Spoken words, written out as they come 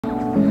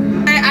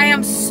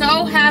I'm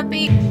so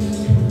happy.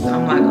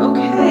 I'm like,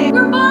 okay,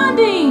 we're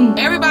bonding.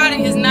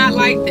 Everybody is not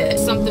like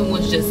this. Something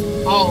was just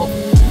off.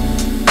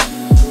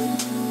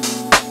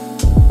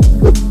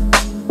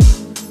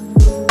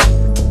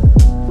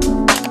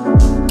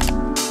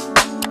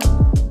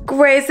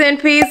 Grace and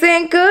peace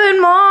and good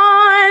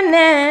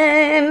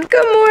morning.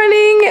 Good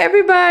morning,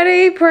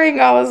 everybody. Praying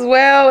all is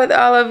well with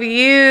all of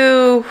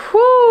you.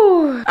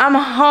 Whew. I'm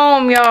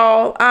home,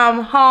 y'all.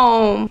 I'm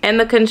home. And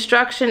the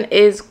construction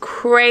is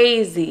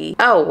crazy.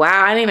 Oh,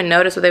 wow. I didn't even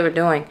notice what they were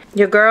doing.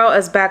 Your girl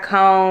is back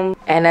home.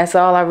 And that's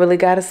all I really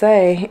gotta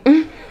say.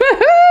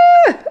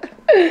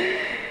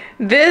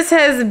 This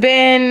has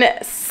been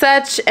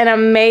such an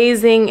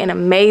amazing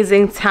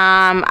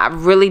time. I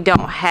really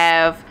don't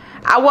have...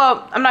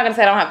 well, I'm not gonna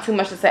say I don't have too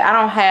much to say. I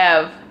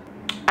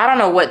don't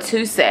know what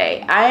to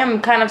say. I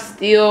am kind of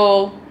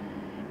still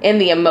in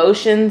the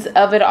emotions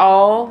of it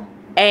all,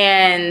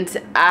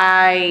 and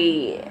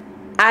I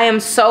am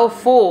so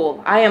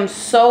full. I am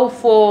so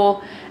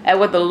full at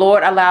what the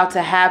Lord allowed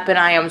to happen.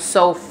 I am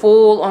so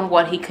full on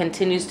what he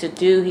continues to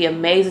do. He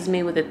amazes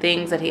me with the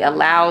things that he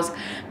allows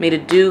me to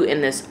do in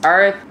this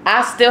earth.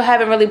 I still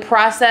haven't really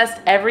processed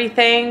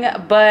everything,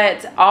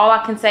 but all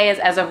I can say is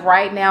as of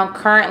right now,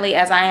 currently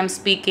as I am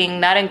speaking,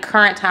 not in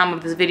current time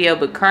of this video,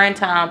 but current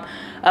time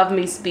of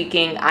me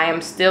speaking, I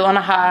am still on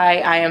a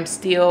high. I am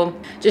still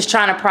just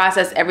trying to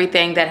process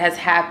everything that has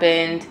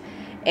happened.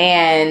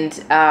 And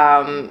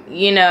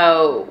you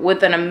know,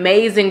 with an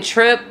amazing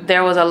trip,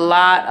 there was a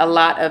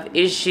lot of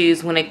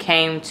issues when it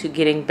came to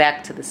getting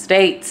back to the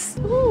States.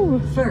 Ooh,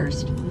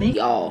 first,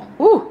 y'all.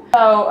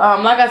 So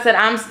like I said,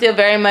 I'm still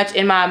very much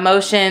in my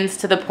emotions,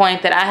 to the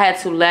point that I had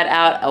to let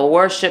out a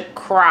worship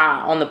cry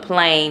on the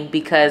plane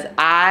because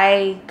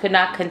I could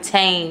not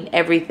contain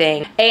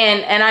everything.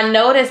 And I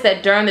noticed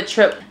that during the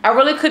trip, I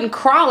really couldn't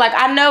cry. Like,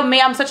 I know me,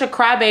 I'm such a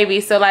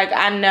crybaby, so like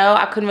I know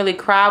I couldn't really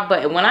cry,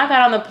 but when I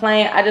got on the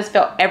plane, I just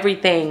felt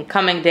everything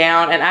coming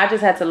down, and I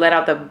just had to let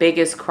out the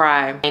biggest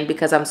cry. And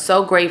because I'm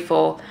so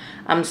grateful,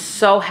 I'm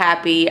so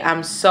happy,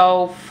 I'm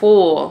so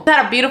full. I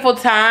had a beautiful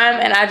time,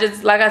 and I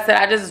just, like I said,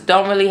 I just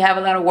don't really have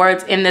a lot of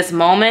words in this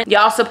moment.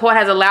 Y'all support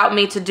has allowed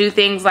me to do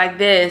things like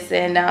this,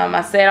 and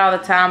I say it all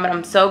the time, but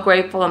I'm so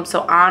grateful, I'm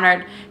so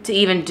honored to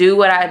even do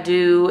what I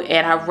do,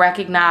 and I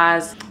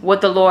recognize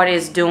what the Lord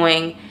is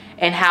doing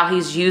and how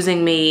he's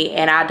using me,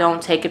 and I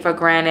don't take it for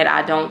granted.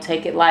 I don't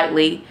take it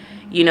lightly.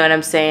 You know what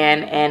I'm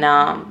saying? And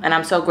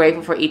I'm so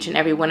grateful for each and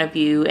every one of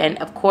you. And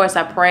of course,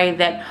 I pray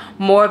that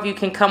more of you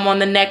can come on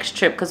the next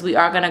trip, because we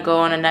are going to go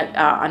on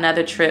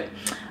another trip,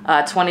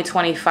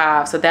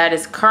 2025. So that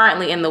is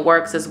currently in the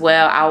works as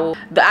well.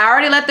 I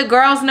already let the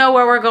girls know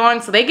where we're going,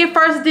 so they get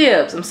first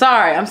dibs. I'm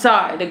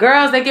sorry. The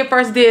girls, they get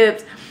first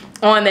dibs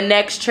on the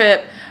next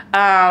trip.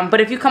 But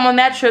if you come on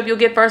that trip, you'll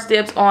get first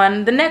dibs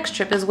on the next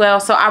trip as well.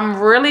 So I'm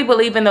really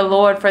believing the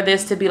Lord for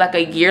this to be like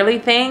a yearly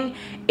thing.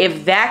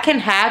 If that can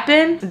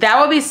happen, that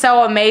would be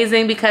so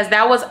amazing, because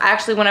that was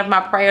actually one of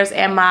my prayers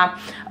and my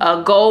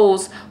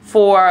goals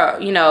for,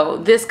 you know,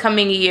 this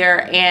coming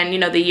year and, you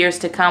know, the years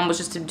to come, was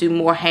just to do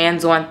more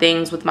hands-on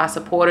things with my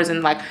supporters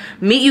and like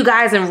meet you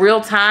guys in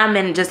real time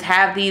and just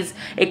have these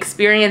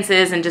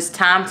experiences and just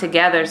time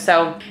together.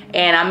 So,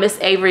 and I miss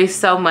Avery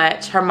so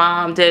much. Her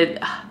mom did,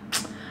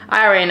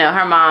 I already know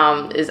her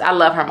mom is, I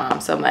love her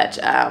mom so much.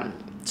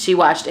 She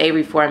watched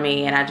Avery for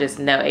me, and I just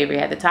know Avery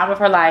had the time of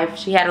her life.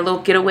 She had a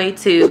little getaway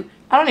too.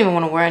 I don't even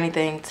want to wear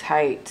anything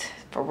tight,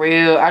 for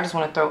real. I just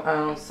want to throw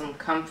on some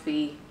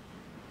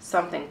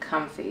something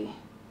comfy.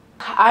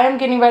 I am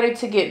getting ready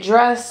to get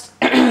dressed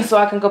so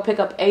I can go pick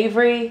up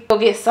Avery. Go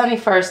get Sunny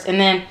first, and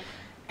then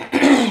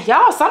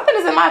y'all, something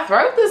is in my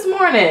throat this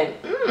morning.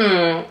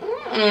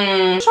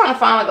 I'm trying to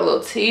find like a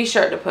little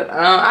t-shirt to put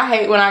on. I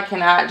hate when I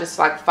cannot just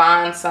like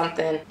find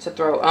something to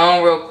throw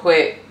on real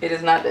quick. It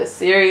is not that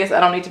serious.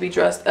 I don't need to be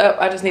dressed up.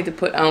 I just need to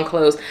put on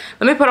clothes.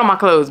 Let me put on my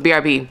clothes,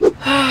 BRB.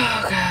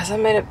 Oh, guys, I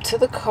made it to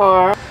the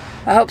car.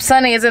 I hope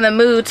Sunny is in the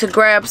mood to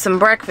grab some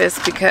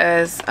breakfast,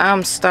 because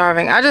I'm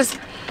starving. I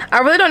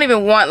really don't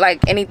even want like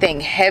anything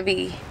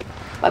heavy,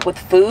 like with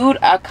food.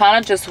 I kind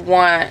of just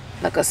want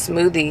like a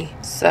smoothie.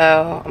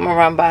 So I'm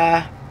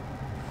gonna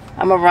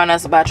run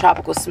us by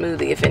tropical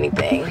smoothie, if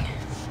anything.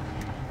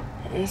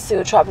 Let's see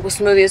what tropical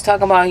smoothie is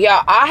talking about.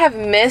 Y'all, I have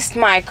missed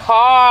my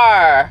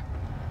car.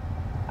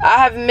 I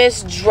have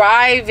missed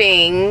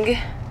driving.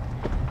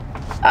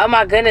 Oh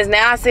my goodness,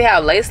 now I see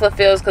how Laisla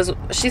feels, because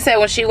she said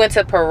when she went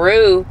to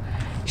Peru,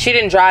 she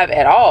didn't drive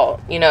at all.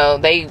 You know,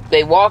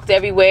 they walked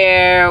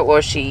everywhere, or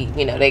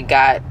you know, they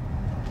got,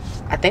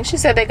 I think she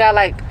said they got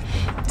like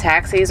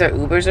taxis or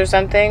Ubers or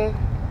something.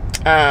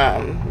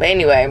 But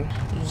anyway,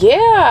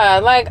 yeah,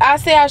 like I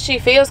see how she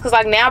feels, because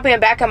like now being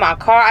back in my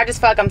car, I just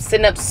feel like I'm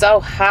sitting up so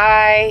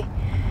high,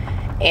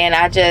 and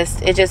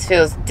it just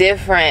feels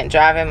different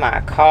driving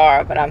my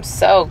car. But I'm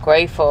so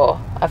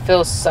grateful. I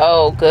feel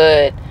so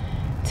good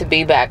to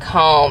be back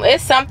home.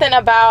 It's something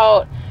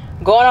about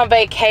going on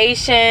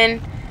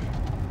vacation,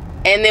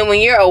 and then when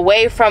you're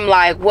away from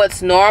like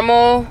what's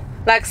normal,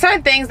 like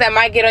certain things that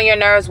might get on your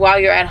nerves while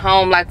you're at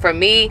home. Like for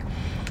me,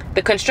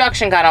 the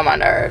construction got on my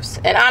nerves.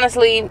 And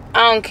honestly,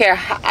 I don't care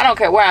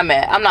where I'm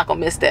at. I'm not gonna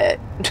miss that.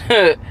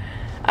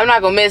 I'm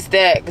not gonna miss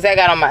that because that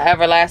got on my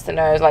everlasting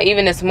nerves. Like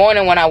even this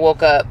morning when I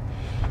woke up,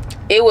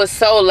 it was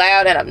so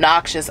loud and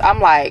obnoxious.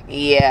 I'm like,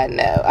 yeah,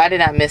 no, I did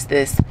not miss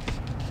this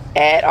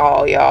at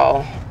all,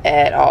 y'all,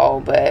 at all.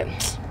 But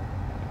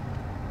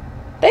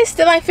they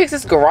still ain't fixed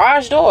this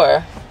garage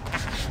door.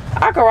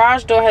 Our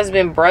garage door has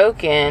been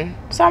broken,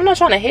 so I'm not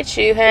trying to hit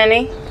you,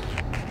 honey.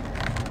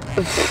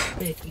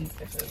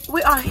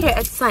 We are here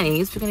at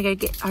Sunny's. We're gonna go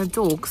get our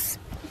dogs.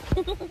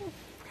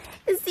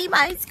 See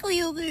my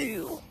squeal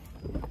girl.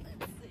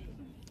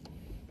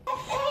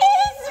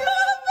 It's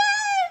my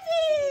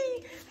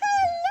baby.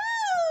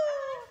 Hello.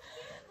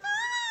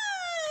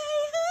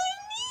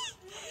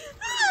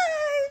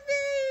 Hi,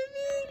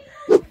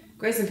 baby.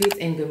 Grace and peace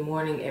and good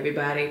morning,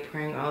 everybody.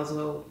 Praying all is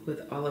well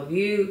with all of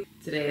you.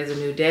 Today is a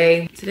new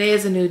day. Today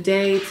is a new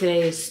day.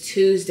 Today is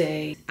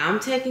Tuesday. I'm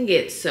taking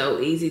it so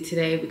easy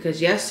today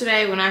because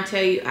yesterday, when I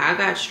tell you, I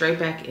got straight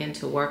back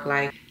into work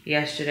like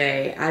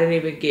yesterday. I didn't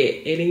even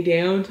get any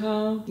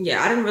downtime.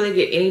 Yeah, I didn't really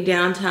get any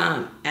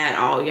downtime at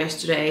all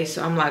yesterday.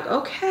 So I'm like,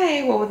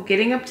 okay, well, with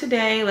getting up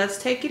today,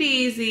 let's take it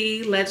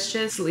easy. Let's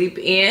just sleep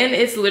in.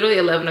 It's literally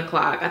 11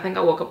 o'clock. I think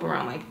I woke up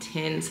around like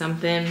 10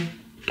 something.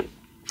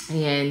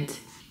 And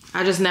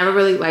I just never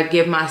really like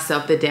give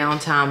myself the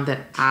downtime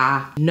that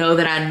I know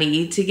that I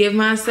need to give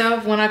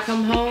myself when I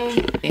come home.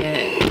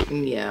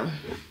 And yeah,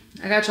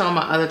 I got y'all on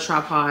my other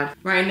tripod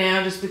right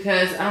now just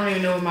because I don't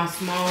even know where my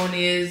small one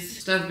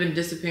is. Stuff's been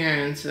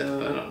disappearing, so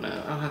I don't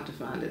know. I'll have to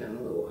find it in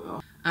a little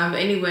while. But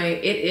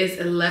anyway, it is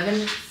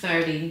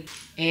 11:30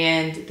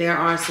 and there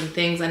are some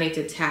things I need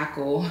to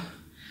tackle.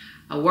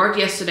 I worked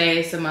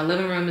yesterday, so my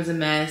living room is a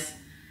mess.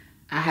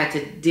 I had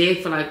to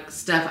dig for like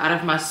stuff out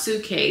of my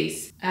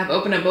suitcase. I have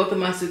opened up both of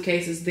my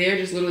suitcases. They're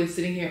just literally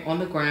sitting here on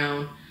the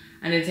ground.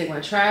 I need to take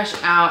my trash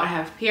out. I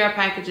have PR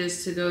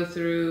packages to go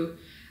through.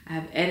 I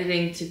have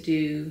editing to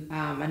do.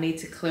 I need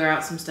to clear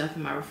out some stuff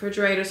in my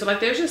refrigerator. So like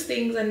there's just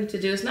things I need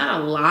to do. It's not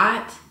a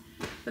lot,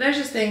 but there's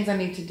just things I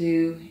need to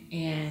do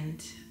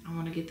and I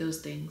want to get those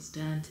things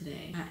done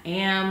today. I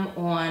am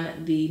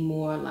on the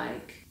more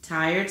like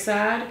tired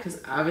side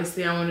because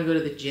obviously I want to go to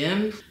the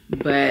gym,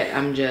 but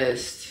I'm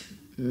just,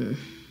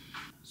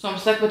 So I'm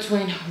stuck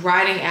between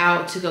riding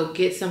out to go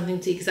get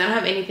something to eat because I don't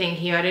have anything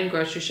here. I didn't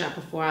grocery shop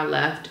before I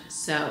left.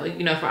 So,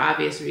 you know, for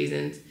obvious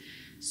reasons.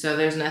 So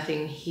there's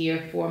nothing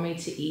here for me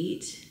to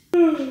eat.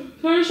 So I'm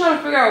just trying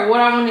to figure out what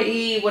I want to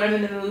eat, what I'm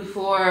in the mood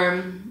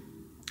for,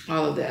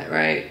 all of that,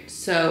 right?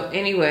 So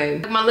anyway,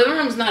 my living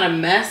room's not a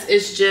mess.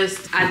 It's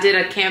just, I did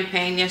a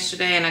campaign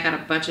yesterday and I got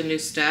a bunch of new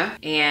stuff.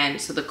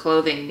 And so the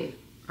clothing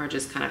are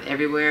just kind of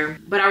everywhere.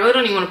 But I really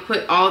don't even want to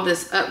put all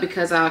this up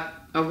because I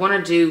want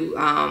to do,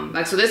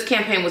 like, so this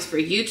campaign was for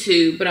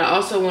YouTube, but I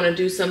also want to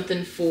do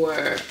something for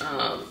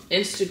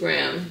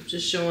Instagram,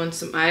 just showing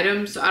some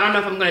items. So I don't know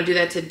if I'm going to do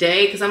that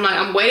today because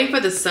I'm waiting for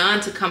the sun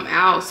to come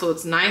out so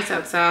it's nice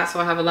outside so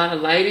I have a lot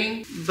of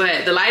lighting.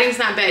 But the lighting's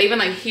not bad. Even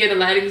like here, the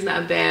lighting's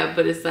not bad,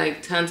 but it's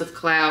like tons of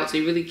clouds. So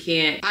you really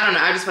can't, I don't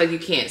know, I just feel like you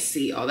can't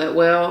see all that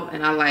well.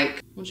 And I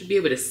want you to be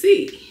able to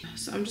see.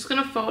 So I'm just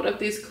going to fold up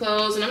these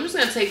clothes and I'm just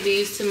going to take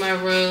these to my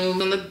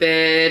room on the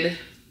bed.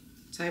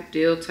 Type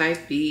deal,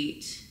 type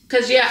beat.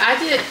 Cause yeah, I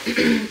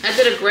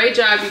did a great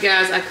job, you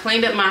guys. I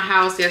cleaned up my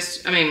house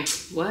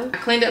I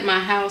cleaned up my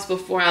house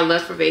before I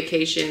left for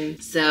vacation.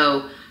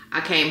 So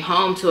I came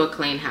home to a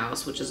clean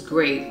house, which is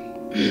great.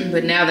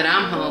 But now that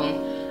I'm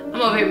home,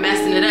 I'm over here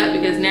messing it up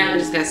because now I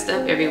just got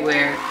stuff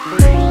everywhere.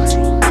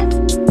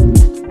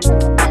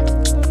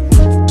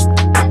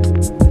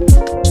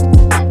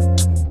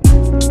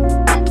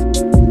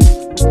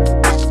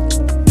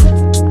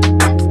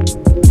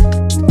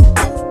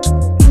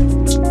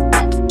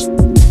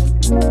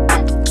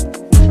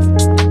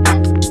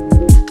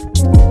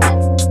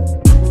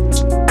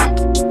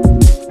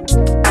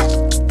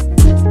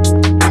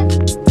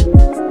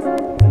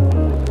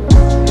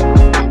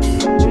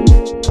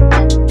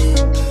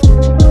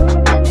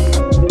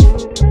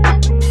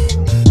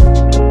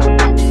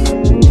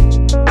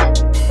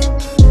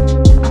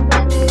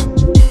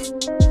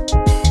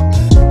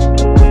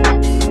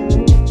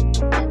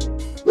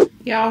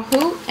 Y'all,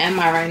 who am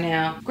I right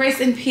now?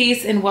 Grace and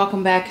peace and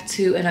welcome back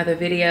to another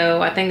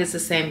video. I think it's the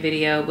same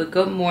video, but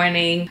good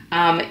morning.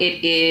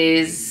 It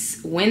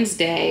is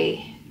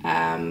Wednesday,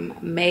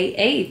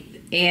 May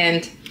 8th,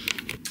 and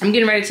I'm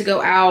getting ready to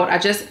go out. I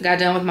just got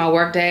done with my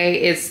work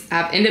day.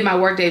 I've ended my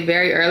work day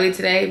very early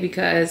today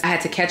because I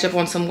had to catch up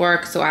on some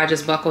work, so I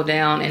just buckled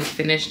down and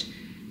finished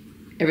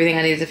everything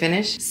I needed to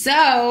finish.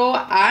 So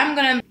I'm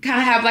gonna kind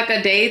of have like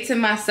a day to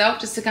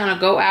myself just to kind of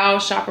go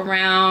out, shop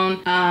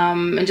around,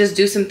 and just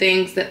do some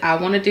things that I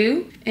want to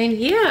do. And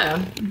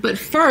yeah, but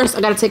first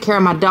I gotta take care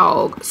of my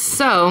dog.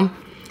 So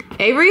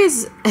Avery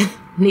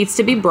needs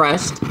to be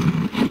brushed.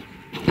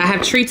 I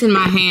have treats in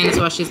my hands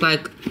while she's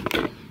like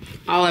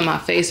all in my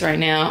face right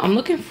now. I'm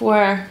looking for,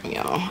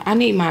 I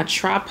need my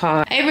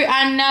tripod. Avery,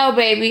 I know,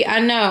 baby, I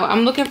know.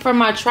 I'm looking for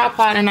my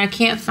tripod and I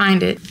can't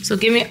find it. So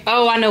give me,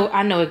 oh,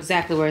 I know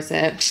exactly where it's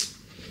at.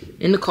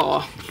 in the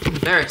car.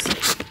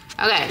 Embarrassing.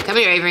 Okay, come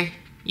here, Avery.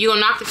 You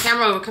gonna knock the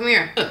camera over. Come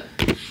here.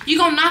 You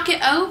gonna knock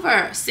it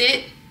over.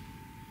 Sit.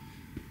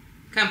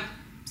 Come.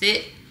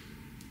 Sit.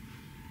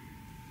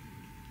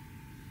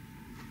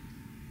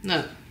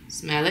 Look.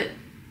 Smell it.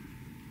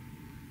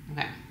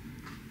 Okay.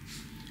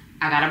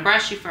 I gotta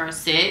brush you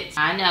first. Sit.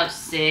 I know.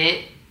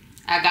 Sit.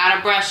 I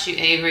gotta brush you,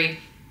 Avery.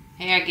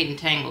 Hair getting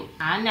tangled.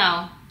 I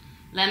know.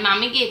 Let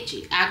mommy get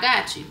you. I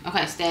got you.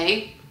 Okay,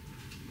 stay.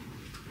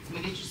 Let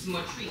me get you some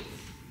more treats.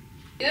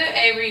 Good,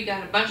 Avery. You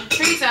got a bunch of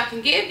treats I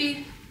can give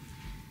you.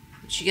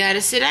 But you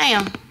gotta sit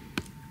down.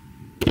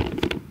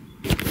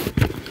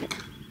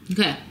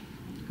 Okay.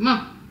 Come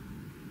on.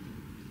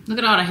 Look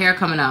at all the hair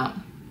coming out.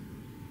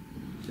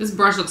 This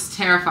brush looks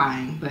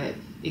terrifying, but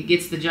it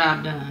gets the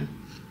job done.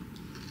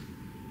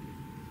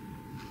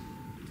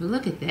 But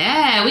look at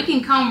that. We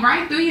can comb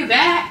right through your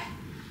back.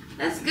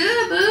 That's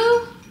good,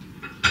 boo.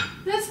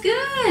 That's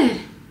good.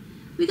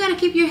 We gotta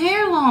keep your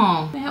hair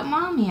long to help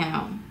mommy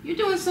out. You're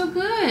doing so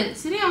good.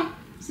 Sit down.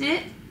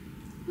 Sit.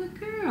 Good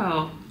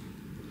girl.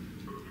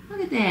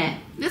 Look at that.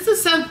 This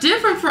is so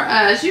different for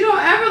us. You don't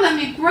ever let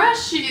me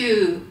brush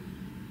you.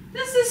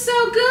 This is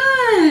so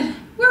good.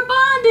 We're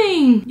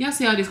bonding. Y'all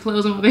see all these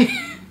clothes on my baby?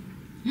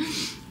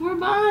 We're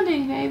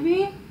bonding,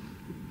 baby.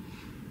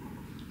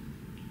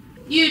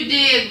 You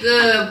did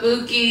good,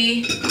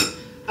 Bookie.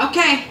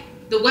 Okay,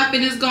 the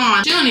weapon is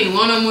gone. She don't even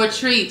want no more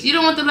treats. You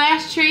don't want the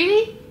last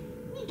treaty? Here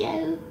you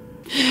go.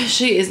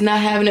 She is not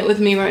having it with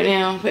me right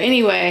now. But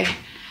anyway,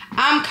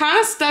 I'm kind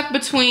of stuck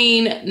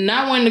between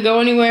not wanting to go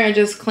anywhere and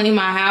just clean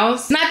my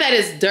house. Not that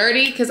it's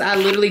dirty, because I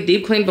literally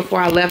deep cleaned before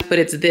I left, but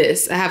it's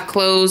this. I have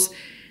clothes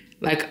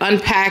like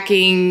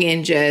unpacking,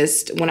 and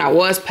just when I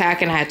was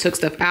packing, I had took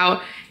stuff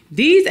out.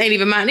 These ain't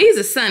even mine. These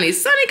are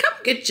Sunny's. Sunny, come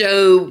get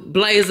your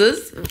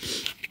blazers.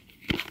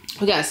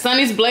 We got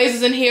Sunny's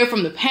blazers in here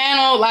from the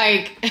panel.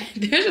 Like,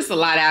 there's just a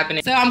lot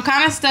happening. So I'm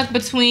kind of stuck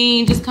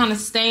between just kind of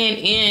staying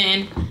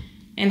in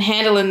and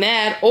handling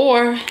that,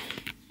 or,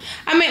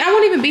 I mean, I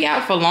won't even be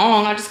out for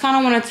long. I just kind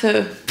of wanted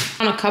to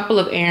on a couple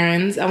of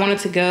errands. I wanted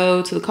to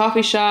go to the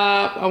coffee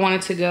shop. I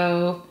wanted to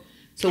go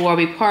to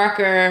Warby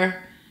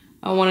Parker.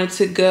 I wanted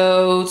to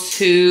go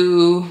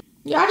to,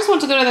 I just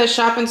want to go to that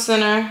shopping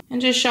center and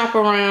just shop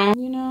around,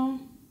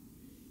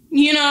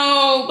 you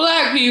know,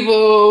 black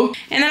people.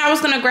 And then I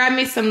was gonna grab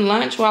me some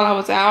lunch while I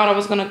was out. I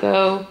was gonna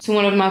go to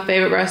one of my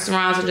favorite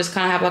restaurants and just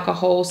kind of have like a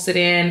whole sit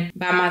in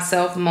by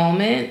myself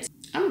moment.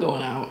 I'm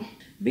going out.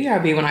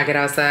 BRB when I get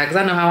outside, because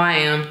I know how I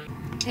am.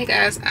 Hey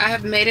guys, I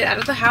have made it out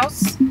of the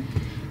house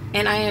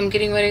and I am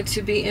getting ready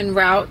to be en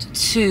route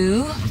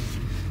to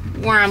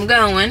where I'm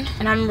going,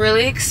 and I'm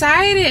really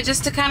excited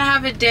just to kind of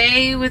have a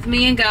day with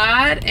me and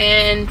God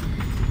and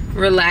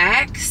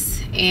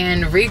relax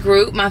and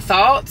regroup my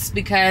thoughts,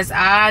 because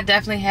I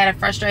definitely had a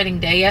frustrating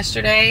day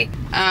yesterday,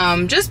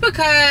 just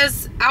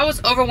because I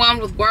was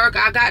overwhelmed with work.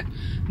 I got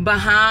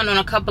behind on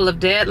a couple of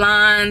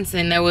deadlines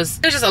and there's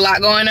just a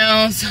lot going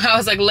on, so I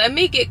was like, let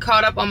me get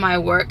caught up on my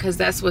work, because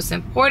that's what's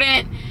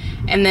important,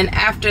 and then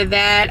after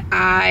that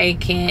I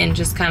can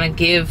just kind of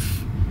give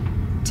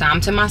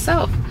time to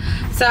myself.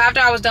 So after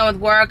I was done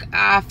with work,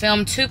 I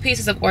filmed 2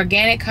 pieces of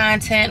organic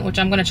content, which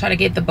I'm going to try to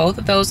get both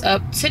of those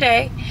up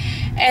today.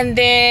 And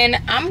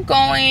then I'm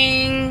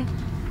going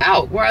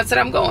out where I said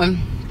I'm going.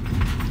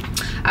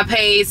 I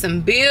paid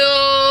some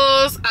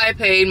bills. I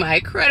paid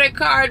my credit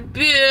card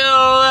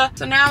bill.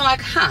 So now I'm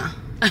like,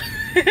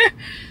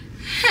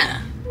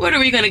 what are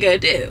we going to go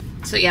do?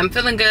 So yeah, I'm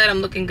feeling good. I'm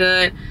looking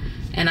good.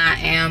 And I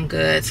am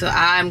good. So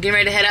I'm getting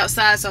ready to head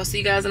outside. So I'll see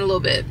you guys in a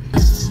little bit.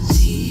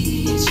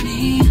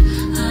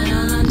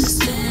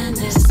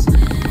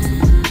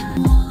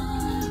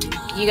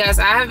 You guys,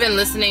 I have been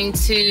listening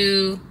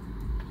to,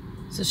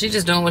 so she's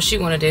just doing what she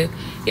want to do.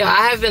 Yo,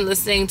 I have been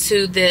listening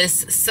to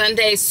this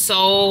Sunday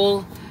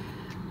Soul.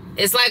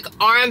 It's like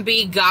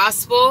R&B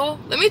gospel.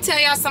 Let me tell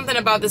y'all something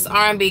about this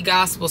R&B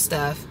gospel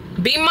stuff.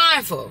 Be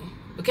mindful,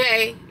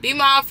 okay? Be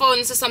mindful,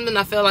 and this is something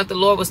I feel like the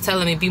Lord was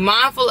telling me. Be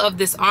mindful of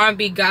this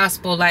R&B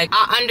gospel. Like,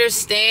 I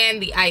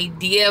understand the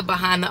idea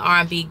behind the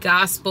R&B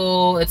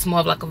gospel. It's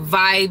more of like a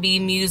vibey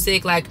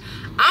music. Like,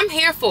 I'm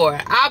here for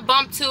it. I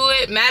bump to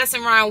it.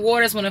 Madison Ryan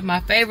Waters, one of my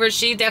favorites.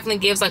 She definitely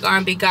gives like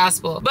R&B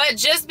gospel. But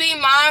just be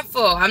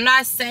mindful. I'm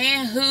not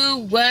saying who,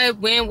 what,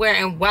 when, where,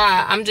 and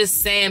why. I'm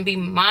just saying be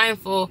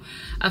mindful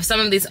of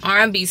some of these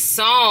R&B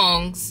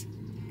songs,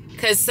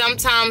 because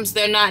sometimes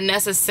they're not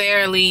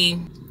necessarily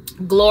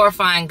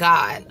glorifying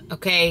God,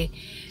 okay?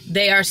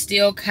 They are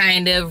still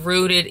kind of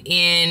rooted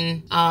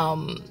in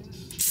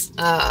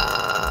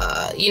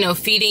you know,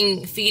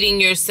 feeding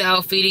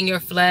yourself, feeding your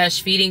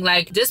flesh, feeding,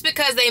 like, just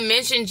because they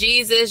mention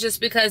Jesus, just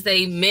because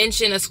they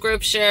mention a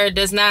scripture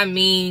does not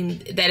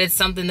mean that it's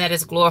something that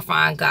is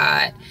glorifying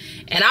God.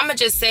 And I'm gonna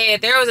just say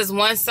it, there was this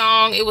one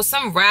song, it was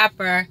some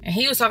rapper, and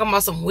he was talking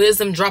about some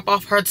wisdom drop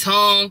off her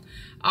tongue,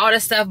 all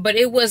this stuff, but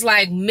it was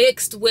like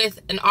mixed with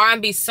an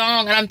R&B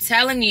song, and I'm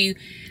telling you,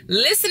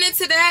 listening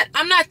to that,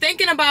 I'm not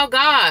thinking about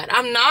God.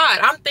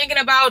 I'm thinking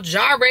about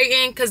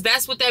gyrating, because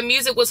that's what that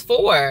music was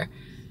for.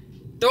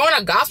 Throwing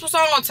a gospel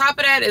song on top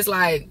of that is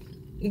like,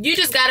 you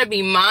just gotta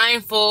be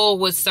mindful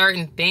with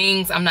certain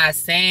things. I'm not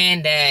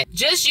saying that.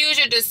 Just use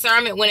your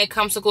discernment when it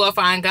comes to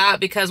glorifying God,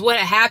 because what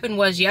had happened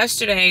was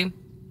yesterday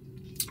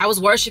I was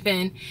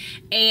worshiping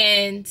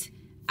and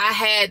I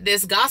had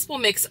this gospel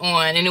mix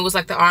on, and it was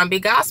like the R&B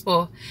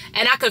gospel,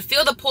 and I could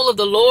feel the pull of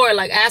the Lord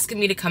like asking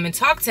me to come and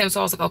talk to him.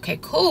 So I was like, okay,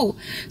 cool.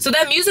 So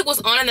that music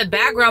was on in the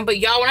background, but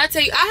y'all, when I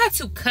tell you I had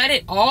to cut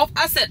it off,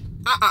 I said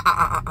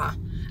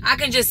I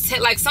can just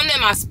tell, like, something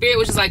in my spirit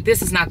was just like,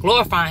 this is not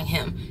glorifying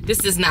him.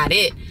 This is not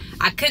it.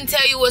 I couldn't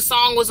tell you what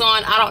song was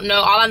on. I don't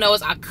know. All I know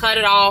is I cut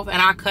it off and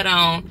I cut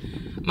on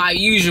my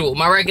usual,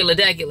 my regular,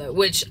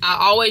 which I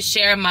always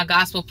share in my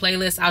gospel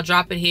playlist. I'll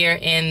drop it here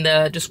in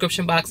the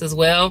description box as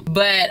well.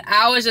 But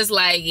I was just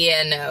like,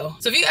 yeah, no.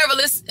 So if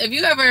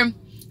you ever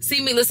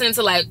see me listening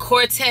to like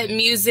quartet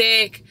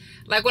music,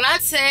 like when I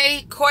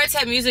say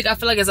quartet music, I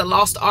feel like it's a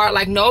lost art.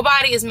 Like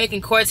nobody is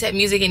making quartet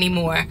music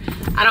anymore.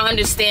 I don't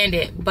understand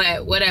it,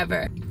 but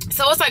whatever.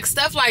 So it's like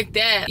stuff like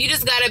that. You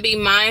just gotta be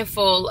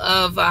mindful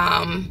of,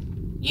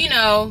 you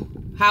know,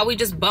 how we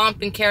just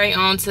bump and carry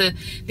on to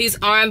these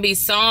R&B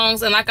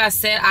songs. And like I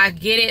said, I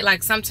get it.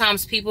 Like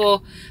sometimes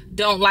people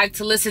don't like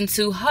to listen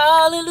to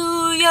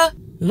Hallelujah,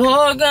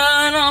 Lord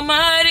God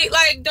Almighty.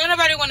 Like, don't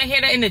nobody want to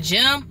hear that in the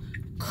gym?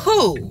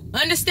 Cool,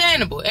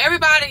 understandable.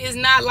 Everybody is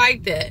not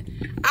like that.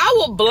 I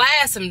will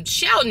blast some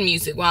shouting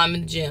music while I'm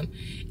in the gym.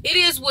 It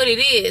is what it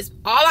is.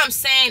 All I'm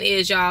saying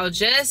is, y'all,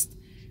 just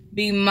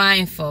be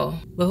mindful.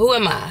 But who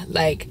am I?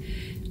 Like,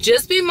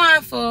 just be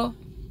mindful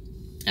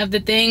of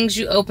the things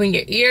you open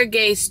your ear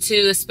gates to,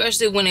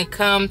 especially when it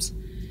comes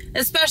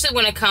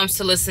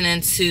to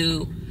listening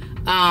to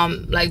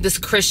like this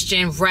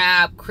Christian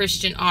rap,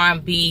 Christian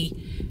R&B.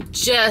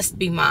 Just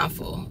be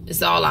mindful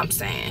is all I'm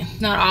saying.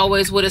 Not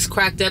always what it's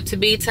cracked up to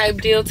be type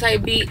deal,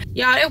 type beat.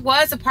 Y'all, it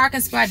was a parking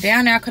spot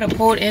down there I could have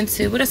pulled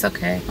into, but it's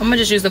okay. I'm gonna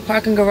just use the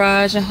parking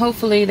garage and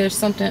hopefully there's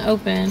something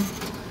open.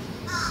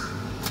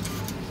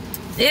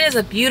 It is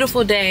a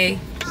beautiful day.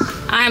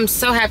 I am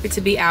so happy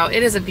to be out.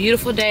 It is a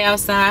beautiful day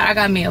outside. I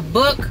got me a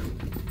book.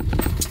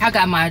 I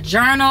got my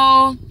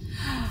journal.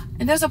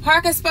 And there's a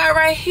parking spot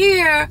right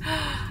here.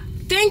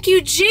 Thank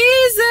you,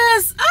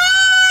 Jesus. Ah!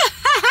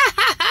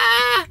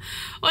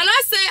 When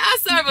I say I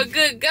serve a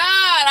good God,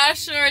 I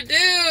sure do.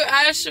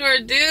 I sure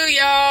do,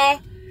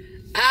 y'all.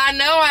 I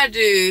know I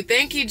do.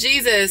 Thank you,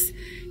 Jesus.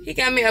 He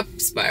got me a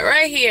spot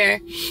right here.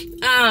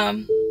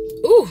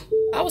 Ooh,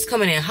 I was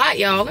coming in hot,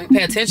 y'all. Let me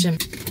pay attention.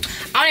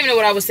 I don't even know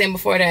what I was saying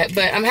before that,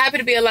 but I'm happy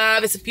to be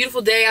alive. It's a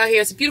beautiful day out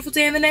here. It's a beautiful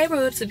day in the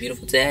neighborhood. It's a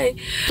beautiful day.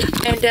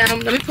 And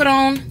let me put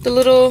on the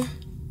little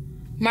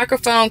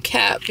microphone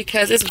cap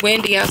because it's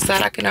windy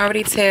outside. I can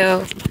already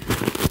tell.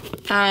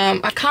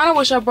 I kind of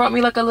wish I brought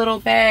me like a little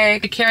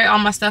bag to carry all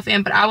my stuff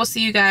in, but I will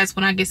see you guys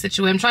when I get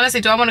situated. I'm trying to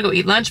say, do I want to go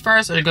eat lunch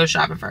first or go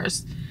shopping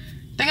first?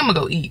 I think I'm gonna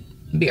go eat.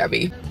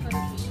 BRB.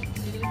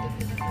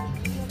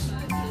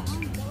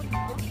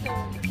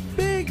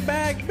 Big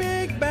bag,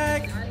 big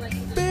bag,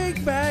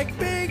 big bag,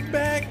 big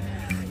bag.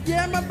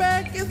 Yeah, my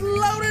bag is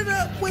loaded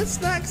up with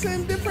snacks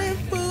and different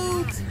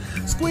foods.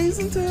 Squeeze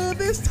into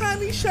this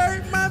tiny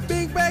shirt, my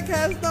big bag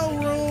has no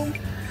room.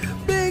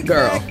 Big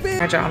girl. Bag, big.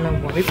 Alright, y'all, I'm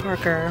in Warby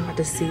Parker. I'm about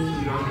to see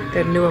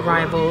the new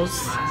arrivals.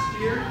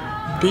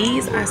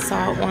 These I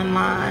saw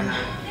online.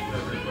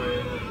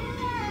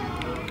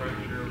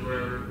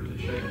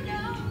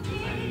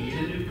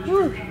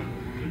 Ooh,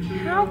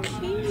 how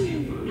cute.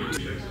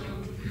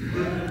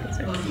 These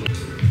are cute.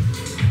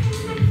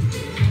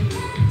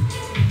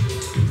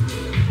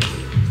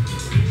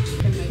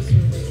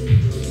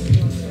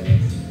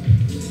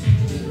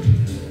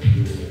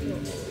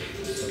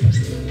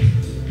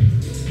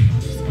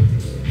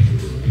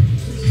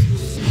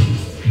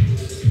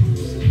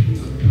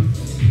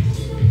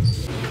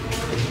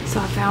 So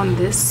I found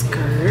this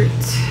skirt,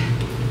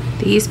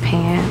 these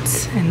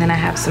pants, and then I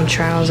have some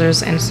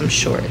trousers and some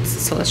shorts.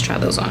 So let's try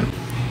those on.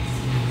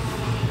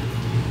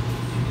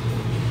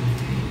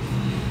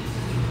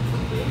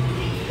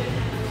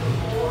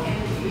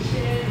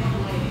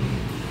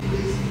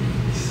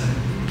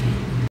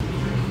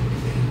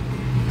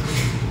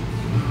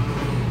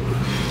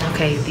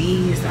 Okay,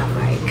 these I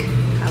like.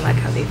 I like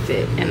how they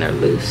fit and they're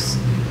loose.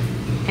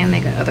 And they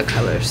got other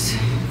colors.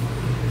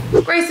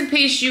 Grace and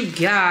peace, you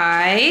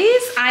guys.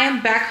 I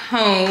am back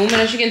home, and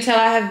as you can tell,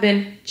 I have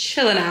been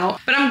chilling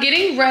out. But I'm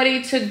getting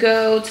ready to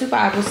go to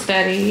Bible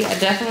study. I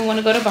definitely want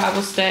to go to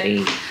Bible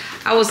study.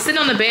 I was sitting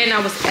on the bed and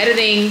I was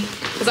editing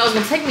because I was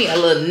gonna take me a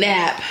little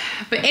nap.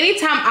 But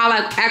anytime I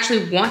like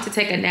actually want to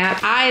take a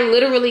nap, I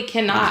literally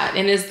cannot,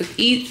 and it's the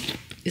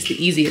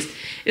easiest.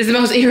 It's the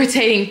most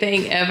irritating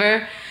thing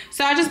ever.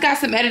 So I just got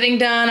some editing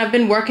done. I've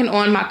been working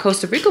on my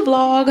Costa Rica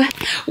vlog,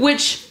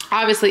 which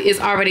obviously is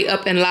already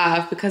up and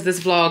live because this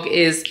vlog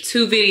is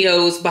 2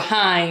 videos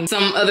behind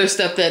some other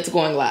stuff that's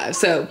going live.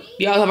 So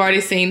y'all have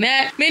already seen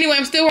that. But anyway,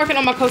 I'm still working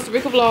on my Costa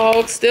Rica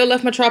vlog. Still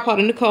left my tripod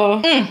in the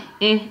car.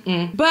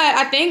 But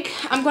I think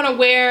I'm gonna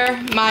wear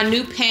my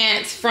new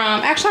pants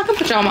from, actually I can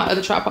put y'all on my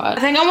other tripod.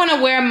 I think I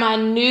wanna wear my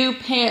new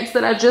pants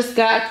that I just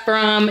got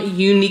from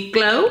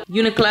Uniqlo.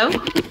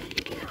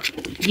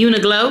 You in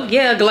a glow?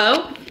 Yeah, a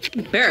glow.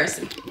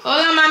 Embarrassing.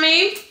 Hola,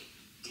 mami.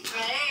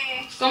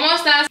 Hey. ¿Cómo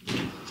estás?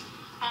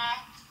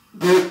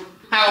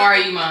 How are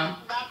you, Mom?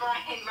 My brain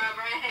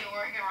ain't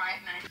working right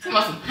now. Come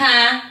on,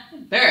 huh?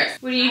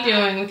 Embarrassed. What are you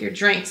doing with your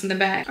drinks in the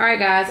back? All right,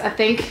 guys, I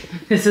think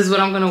this is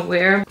what I'm gonna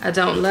wear. I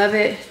don't love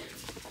it,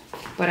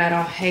 but I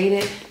don't hate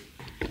it.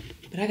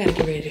 But I gotta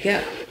get ready to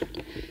go.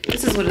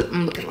 This is what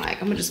I'm looking like.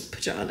 I'm gonna just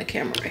put y'all on the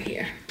camera right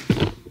here.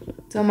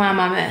 Don't mind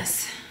my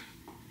mess.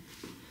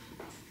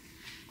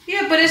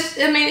 Yeah, but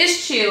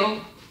it's chill.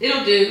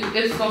 It'll do.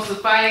 It's gonna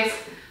suffice.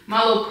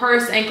 My little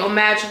purse ain't gonna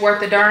match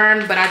worth a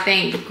darn, but I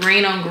think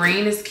green on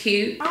green is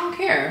cute. I don't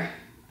care.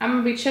 I'm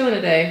gonna be chilling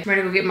today. I'm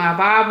ready to go get my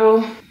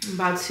Bible. I'm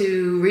about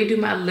to redo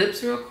my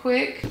lips real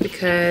quick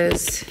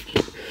because,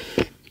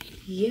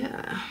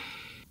 yeah.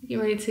 Getting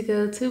ready to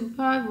go to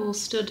Bible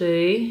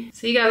study.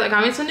 So you guys, I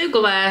got me some new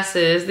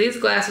glasses. These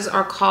glasses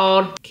are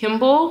called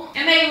Kimball.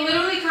 And they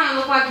literally kind of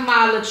look like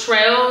my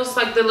Latrells,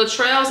 like the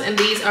Latrells, and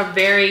these are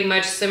very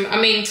much similar.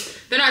 I mean,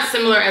 they're not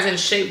similar as in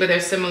shape, but they're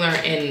similar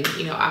in,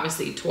 you know,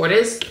 obviously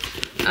tortoise.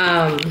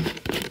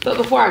 But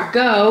before I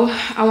go,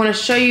 I want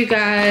to show you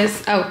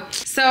guys. Oh,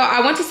 so I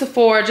went to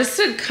Sephora just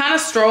to kind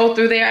of stroll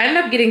through there. I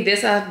ended up getting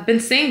this. I've been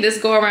seeing this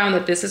go around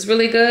that this is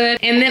really good.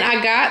 And then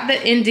I got the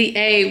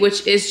NDA,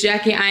 which is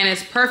Jackie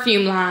Ina's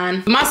perfume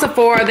line. My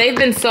Sephora, they've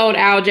been sold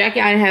out. Jackie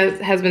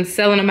Ina has been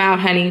selling them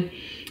out, honey.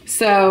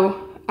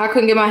 So I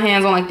couldn't get my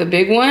hands on like the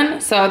big one.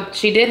 So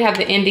she did have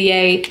the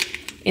NDA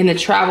in the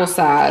travel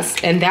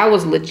size, and that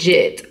was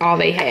legit all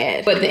they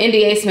had. But the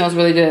NDA smells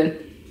really good.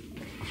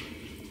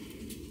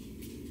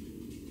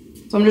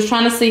 So I'm just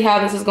trying to see how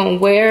this is gonna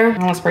wear. I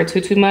don't want to spray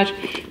too much.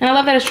 And I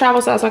love that it's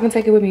travel size so I can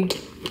take it with me.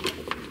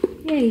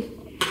 Yay.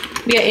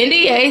 Yeah,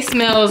 NDA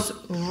smells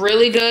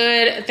really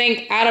good. I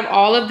think out of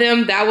all of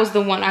them, that was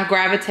the one I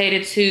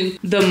gravitated to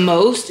the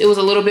most. It was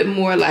a little bit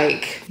more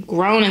like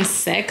grown and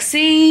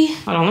sexy.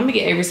 Hold on, let me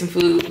get Avery some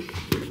food.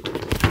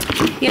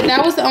 Yeah,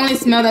 that was the only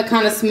smell that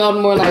kind of smelled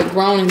more like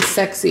grown and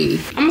sexy.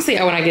 I'm gonna see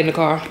how when I get in the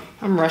car.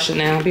 I'm rushing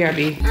now,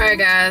 BRB. All right,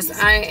 guys,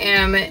 I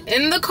am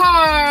in the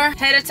car,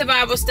 headed to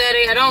Bible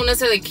study. I don't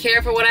necessarily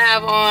care for what I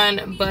have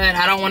on, but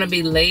I don't want to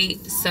be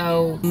late.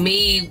 So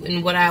me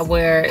and what I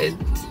wear, it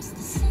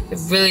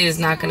really is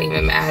not gonna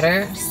even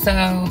matter. So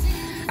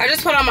I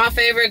just put on my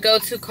favorite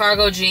go-to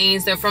cargo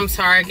jeans. They're from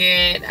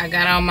Target. I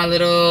got on my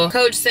little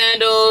Coach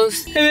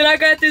sandals. And then I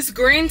got this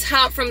green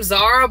top from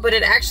Zara, but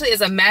it actually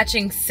is a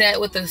matching set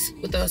with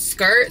a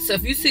skirt. So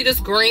if you see this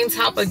green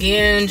top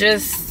again,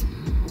 just,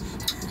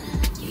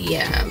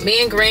 yeah,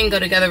 me and green go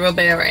together real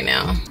bad right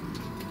now.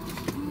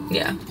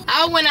 Yeah.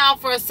 I went out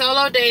for a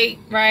solo date,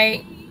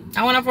 right?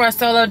 I went out for a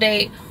solo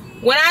date.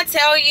 When I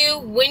tell you,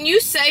 when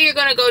you say you're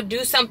gonna go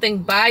do something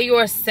by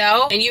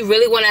yourself and you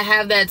really wanna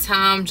have that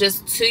time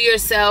just to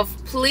yourself,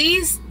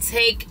 please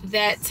take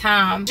that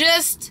time.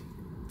 Just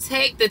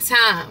take the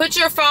time. Put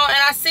your phone, and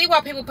I see why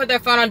people put their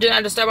phone on Do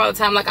Not Disturb all the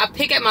time. Like, I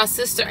pick at my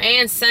sister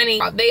and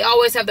Sunny. They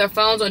always have their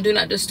phones on Do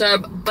Not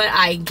Disturb, but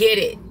I get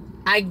it.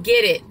 I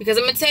get it. Because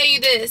I'm gonna tell you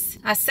this.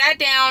 I sat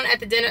down at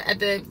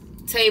the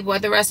table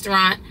at the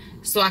restaurant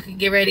so I could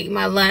get ready to eat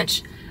my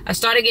lunch. I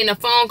started getting a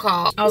phone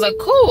call. I was like,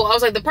 cool. I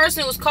was like, the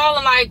person who was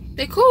calling, like,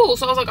 they cool.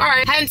 So I was like, all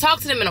right. I hadn't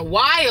talked to them in a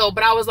while,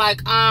 but I was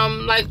like,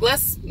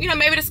 let's, you know,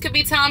 maybe this could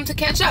be time to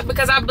catch up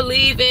because I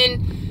believe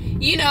in,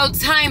 you know,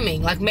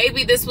 timing. Like,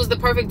 maybe this was the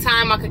perfect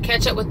time I could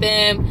catch up with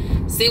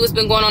them, see what's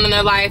been going on in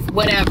their life,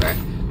 whatever.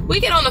 We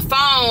get on the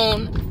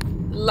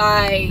phone,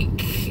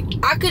 like,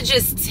 I could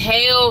just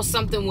tell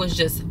something was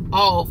just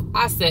off.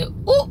 I said,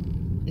 ooh.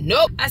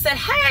 Nope. I said,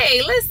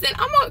 hey, listen,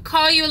 I'm gonna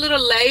call you a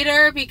little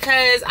later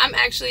because I'm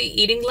actually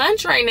eating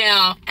lunch right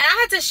now. And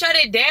I had to shut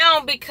it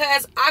down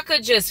because I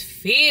could just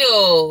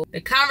feel the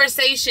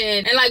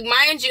conversation. And like,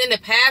 mind you, in the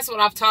past when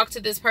I've talked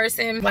to this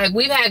person, like,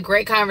 we've had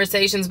great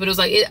conversations, but it was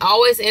like, it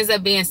always ends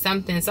up being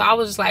something. So I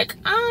was just like,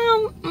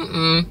 nope.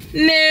 I'm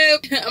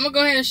gonna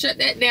go ahead and shut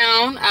that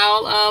down.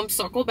 I'll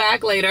circle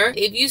back later.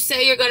 If you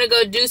say you're gonna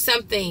go do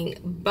something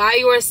by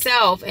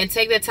yourself and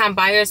take that time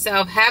by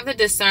yourself, have the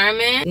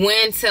discernment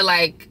when to,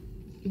 like,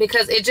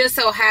 because it just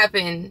so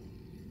happened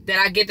that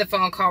I get the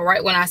phone call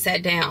right when I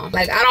sat down.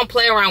 Like, I don't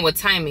play around with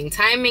timing.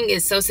 Timing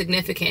is so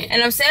significant.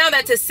 And I'm saying all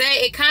that to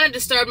say it kind of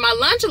disturbed my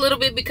lunch a little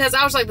bit because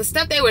I was like, the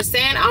stuff they were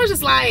saying, I was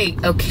just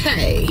like,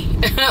 okay.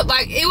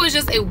 Like, it was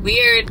just a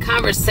weird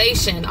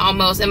conversation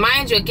almost. And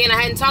mind you, again,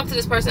 I hadn't talked to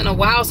this person in a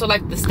while, so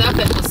like the stuff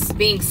that was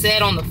being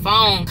said on the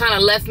phone kind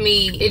of left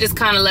me, it just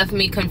kind of left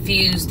me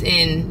confused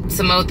in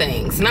some more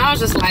things. And I was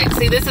just like,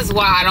 see, this is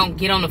why I don't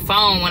get on the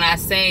phone when I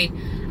say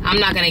I'm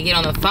not gonna get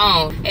on the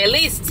phone. At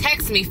least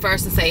text me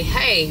first and say,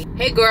 hey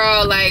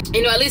girl, like,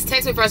 you know, at least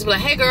text me first and be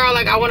like, hey girl,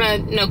 like, I wanna,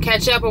 you know,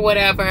 catch up or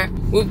whatever.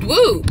 Whoop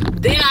whoop.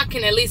 Then I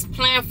can at least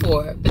plan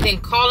for it. But then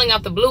calling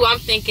out the blue, I'm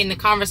thinking the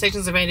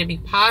conversations are ready to be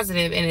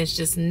positive and it's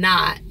just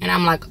not. And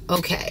I'm like,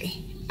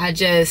 okay, I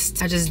just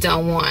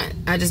don't want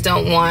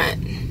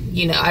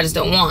you know, I just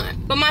don't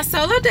want. But my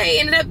solo day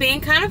ended up being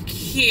kind of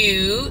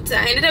cute.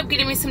 I ended up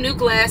getting me some new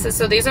glasses.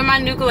 So these are my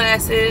new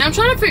glasses. I'm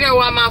trying to figure out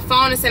why my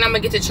phone is saying I'm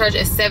gonna get to church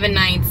at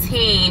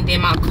 7:19,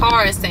 then my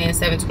car is saying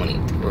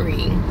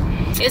 7:23.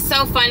 It's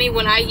so funny,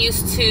 when I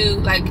used to,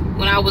 like,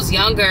 when I was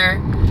younger,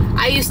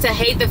 I used to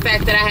hate the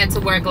fact that I had to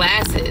wear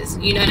glasses.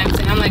 You know what I'm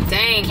saying? I'm like,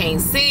 dang,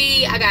 can't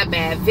see, I got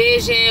bad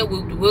vision,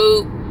 whoop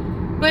whoop.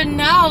 But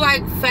no,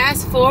 like,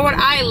 fast forward,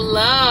 I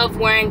love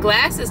wearing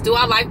glasses. Do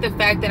I like the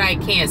fact that I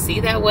can't see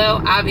that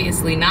well?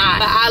 Obviously not.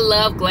 But I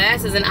love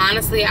glasses, and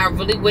honestly, I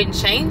really wouldn't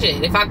change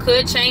it. If I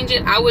could change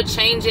it, I would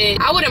change it.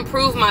 I would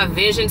improve my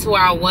vision to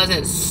where I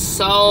wasn't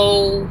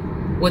so,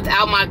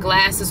 without my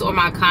glasses or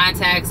my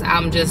contacts,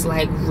 I'm just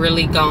like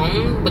really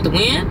gone with the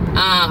wind.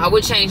 I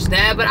would change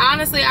that, but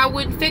honestly, I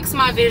wouldn't fix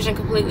my vision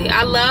completely.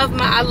 I love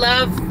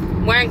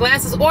wearing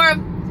glasses. Or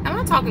am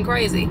I talking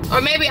crazy?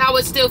 Or maybe I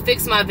would still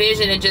fix my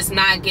vision and just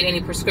not get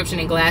any prescription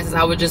in glasses.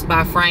 I would just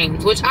buy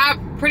frames, which I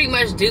pretty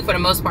much do for the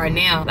most part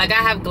now. Like, I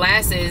have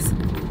glasses,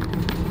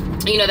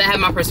 you know, that have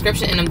my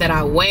prescription in them that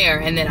I wear,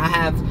 and then I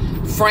have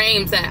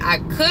frames that I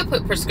could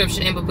put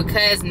prescription in, but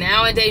because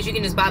nowadays you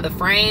can just buy the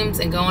frames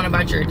and go on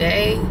about your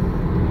day.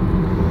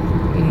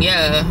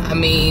 Yeah, I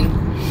mean,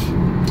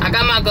 I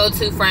got my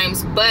go-to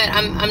frames, but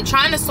I'm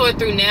trying to sort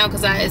through now,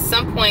 because at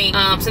some point,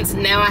 since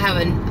now I have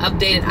an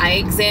updated eye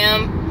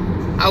exam,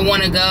 I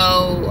want to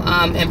go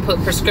and put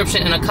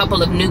prescription in a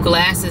couple of new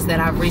glasses that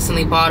I've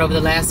recently bought over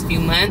the last few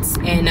months,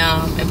 and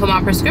put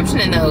my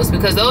prescription in those,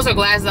 because those are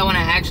glasses I want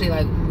to actually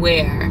like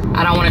wear.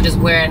 I don't want to just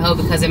wear it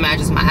because it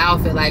matches my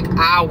outfit. Like,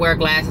 I'll wear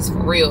glasses for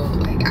real.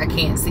 Like, I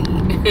can't see.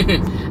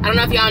 I don't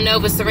know if y'all know,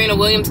 but Serena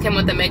Williams came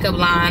with the makeup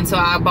line, so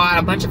I bought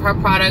a bunch of her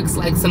products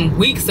like some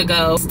weeks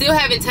ago. Still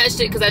haven't touched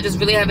it because I just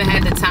really haven't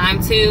had the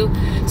time to.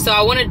 So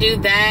I want to do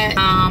that.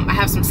 I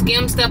have some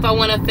skim stuff I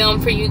want to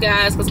film for you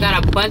guys, because I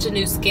got a bunch of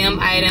new skim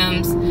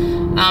items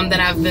that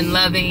I've been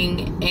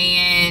loving,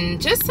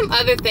 and just some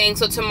other things.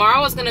 So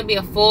tomorrow is going to be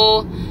a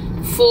full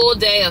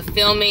day of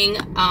filming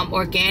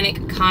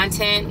organic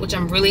content, which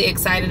I'm really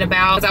excited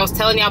about. As I was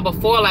telling y'all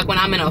before, like, when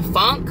I'm in a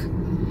funk,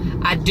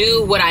 I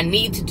do what I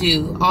need to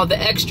do. All the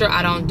extra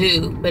I don't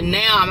do. But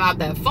now I'm out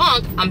that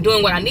funk, I'm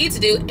doing what I need to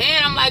do,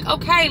 and I'm like,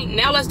 okay,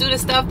 now let's do the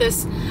stuff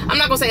that's, I'm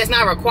not gonna say it's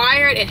not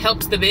required, it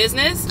helps the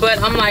business, but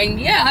I'm like,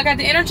 yeah, I got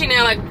the energy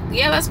now. Like,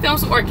 yeah, let's film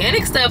some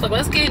organic stuff. Like,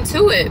 let's get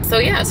into it. So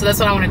yeah, so that's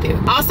what I want to do.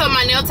 Also,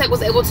 my nail tech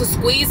was able to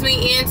squeeze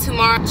me in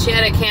tomorrow. She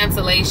had a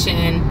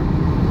cancellation,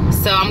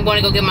 so I'm going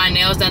to go get my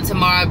nails done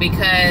tomorrow,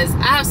 because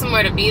I have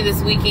somewhere to be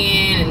this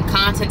weekend and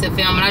content to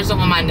film, and I just don't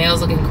want my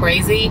nails looking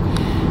crazy.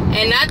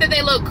 And not that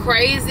they look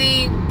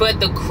crazy, but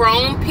the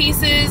chrome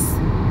pieces,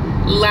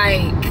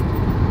 like,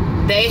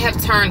 they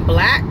have turned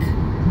black,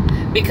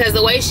 because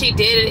the way she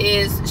did it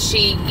is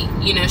she,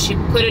 you know, she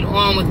put it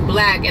on with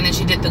black, and then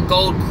she did the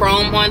gold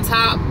chrome on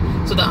top,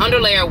 so the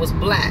underlayer was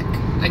black,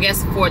 I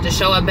guess, for it to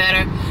show up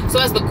better. So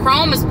as the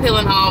chrome is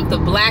peeling off, the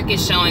black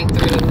is showing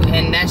through,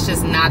 and that's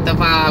just not the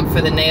vibe for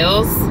the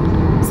nails.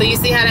 So you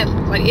see how that,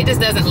 like, it just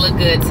doesn't look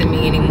good to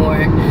me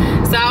anymore.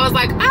 So I was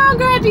like, oh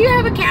girl, do you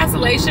have a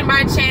cancellation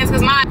by chance?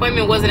 Because my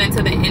appointment wasn't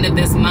until the end of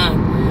this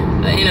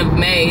month, end of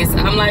May. So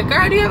I'm like,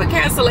 girl, do you have a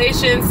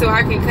cancellation so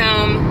I can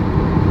come?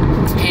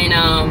 And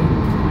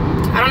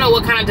I don't know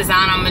what kind of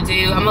design I'm gonna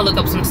do. I'm gonna look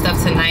up some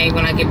stuff tonight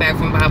when I get back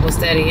from Bible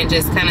study, and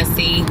just kind of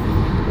see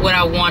what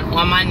I want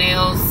on my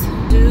nails.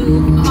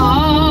 Do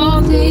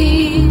all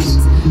things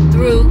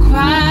through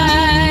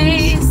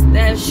Christ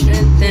that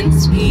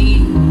strengthens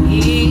me.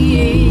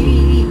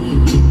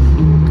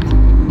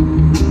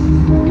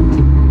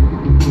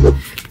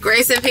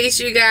 Grace and peace,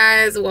 you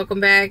guys. Welcome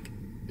back.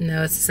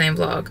 No, it's the same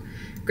vlog.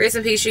 Grace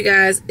and peace, you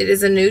guys. It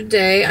is a new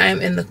day. I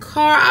am in the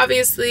car,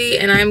 obviously,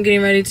 and I'm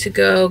getting ready to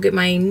go get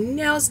my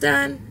nails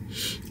done.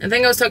 I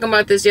think I was talking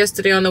about this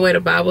yesterday on the way to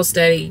Bible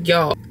study.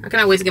 Y'all, I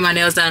cannot wait to get my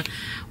nails done.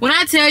 When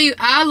I tell you,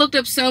 I looked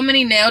up so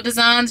many nail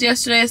designs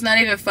yesterday, it's not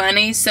even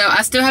funny. So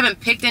I still haven't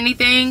picked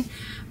anything,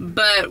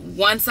 but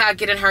once I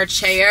get in her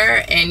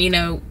chair, and, you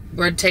know,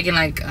 we're taking,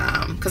 like,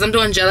 because I'm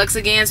doing gel-X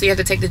again, so you have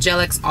to take the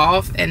gel-X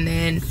off and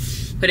then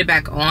put it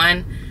back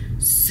on.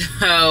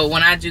 So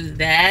when I do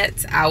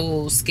that, I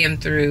will skim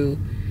through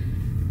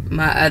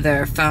my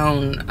other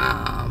phone,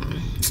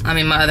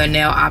 my other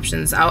nail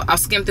options. I'll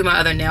skim through my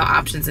other nail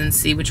options and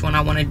see which one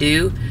I want to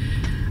do.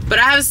 But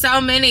I have so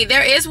many.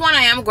 There is one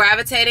I am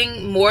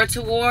gravitating more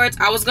towards.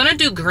 I was gonna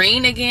do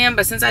green again,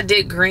 but since I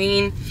did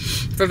green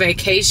for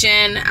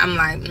vacation, I'm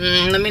like,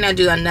 let me not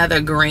do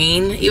another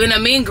green. Even though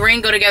me and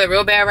green go together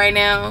real bad right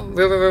now,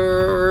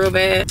 real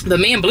bad. But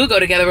me and blue go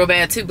together real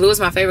bad too. Blue is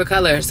my favorite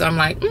color, so I'm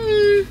like,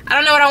 I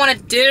don't know what I want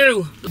to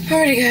do.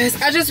 Alrighty,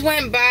 guys, I just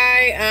went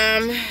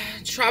by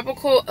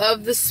Tropical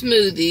of the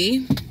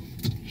Smoothie,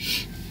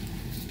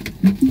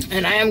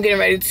 and I am getting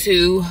ready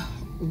to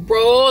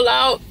roll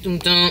out.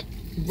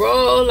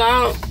 Roll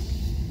out.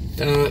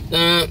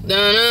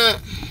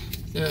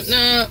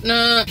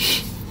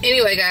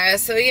 Anyway,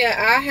 guys, so yeah,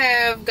 I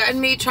have gotten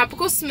me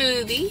tropical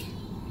smoothie.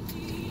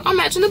 I'm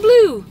matching the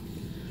blue.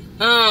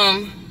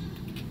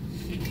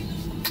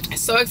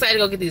 So excited to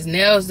go get these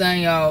nails done,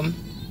 y'all.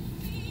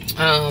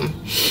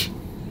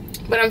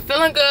 But I'm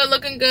feeling good,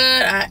 looking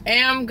good. I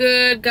am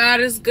good.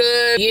 God is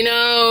good. You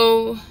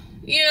know,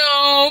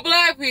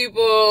 black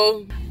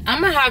people.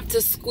 I'm gonna have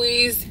to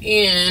squeeze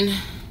in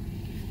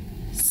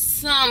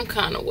some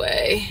kind of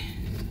way.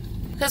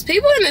 Because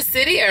people in the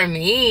city are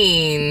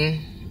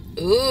mean.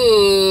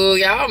 Ooh,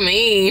 y'all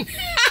mean.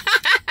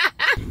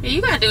 Yeah,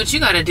 you gotta do what you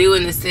gotta do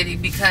in the city,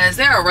 because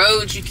there are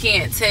roads you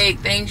can't take,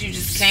 things you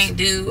just can't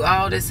do,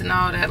 all this and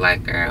all that.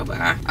 Like, girl,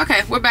 bye.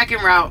 Okay, we're back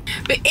en route.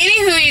 But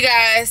anywho, you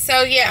guys,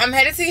 so yeah, I'm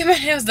headed to get my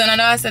nails done. I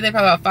know I said that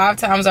probably about 5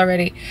 times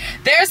already.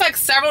 There's like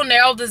several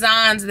nail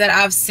designs that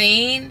I've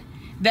seen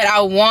that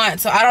I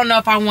want. So I don't know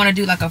if I want to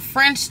do like a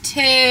French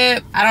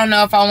tip. I don't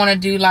know if I want to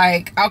do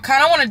like, I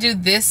kind of want to do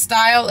this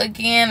style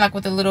again, like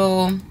with the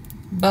little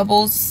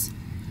bubbles,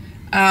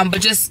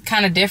 but just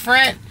kind of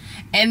different.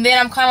 And then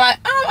I'm kind of like,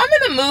 oh, I'm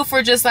in the mood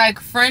for just like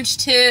French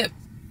tip,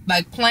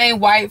 like plain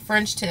white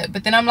French tip.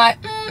 But then I'm like,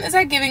 is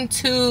that giving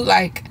too,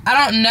 like, I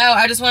don't know.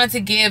 I just wanted to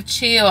give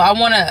chill. I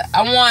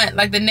want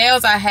like the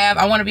nails I have,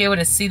 I want to be able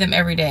to see them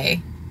every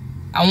day.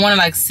 I want to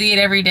like see it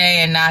every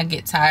day and not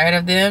get tired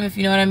of them, if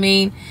you know what I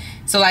mean.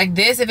 So like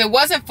this, if it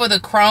wasn't for the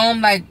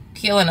chrome like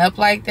peeling up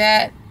like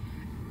that,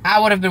 I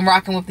would have been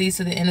rocking with these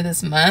to the end of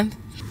this month.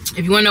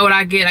 If you want to know what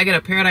I get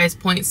a Paradise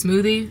Point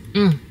smoothie.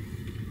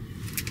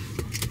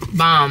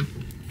 Bomb.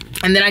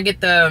 And then I get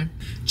the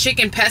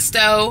chicken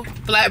pesto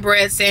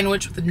flatbread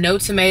sandwich with no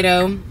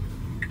tomato. And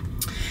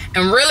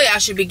really I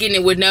should be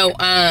getting it with no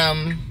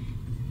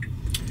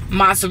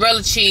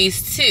mozzarella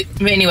cheese too.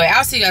 But anyway,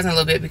 I'll see you guys in a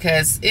little bit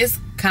because it's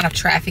kind of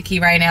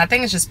trafficy right now. I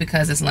think it's just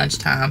because it's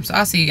lunchtime. So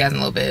I'll see you guys in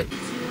a little bit.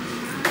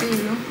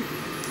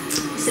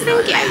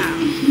 So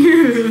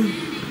cute.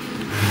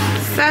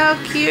 So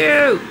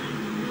cute.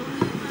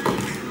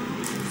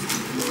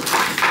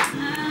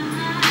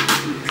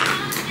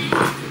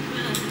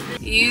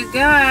 You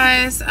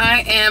guys,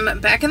 I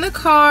am back in the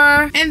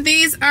car and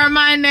these are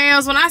my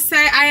nails. When I say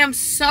I am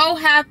so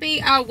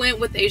happy I went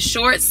with a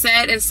short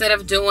set instead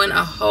of doing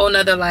a whole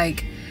nother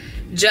like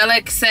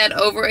gel-X set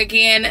over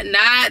again.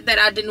 Not that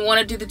I didn't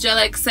want to do the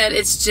gel-X set,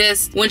 it's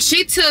just when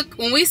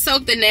we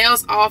soaked the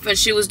nails off and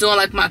she was doing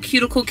like my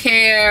cuticle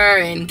care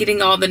and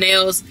getting all the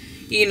nails,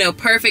 you know,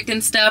 perfect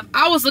and stuff,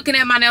 I was looking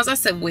at my nails. I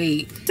said,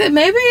 wait,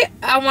 maybe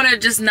I want to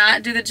just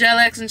not do the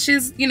gel-X. And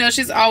she's, you know,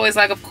 she's always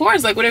like, of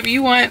course, like whatever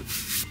you want.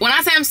 When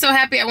I say I'm so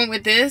happy I went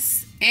with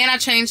this, and I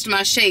changed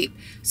my shape.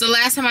 So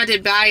last time I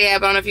did biab, I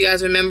don't know if you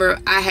guys remember,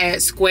 I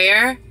had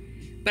square.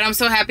 But I'm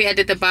so happy I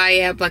did the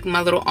biab, like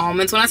my little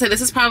almonds. When I say this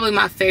is probably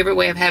my favorite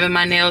way of having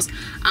my nails,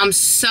 I'm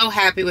so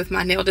happy with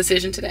my nail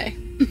decision today.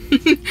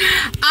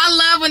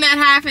 I love when that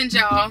happens,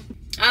 y'all.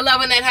 I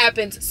love when that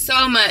happens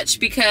so much,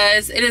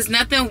 because it is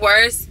nothing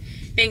worse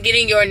than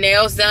getting your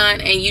nails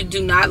done and you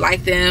do not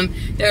like them.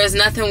 There is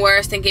nothing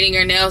worse than getting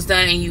your nails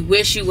done and you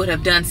wish you would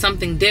have done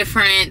something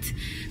different.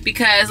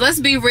 Because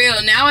let's be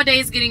real,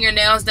 nowadays getting your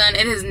nails done,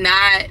 it is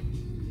not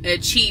a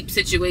cheap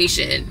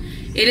situation.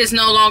 It is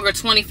no longer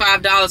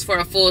 $25 for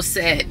a full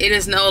set. It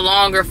is no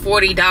longer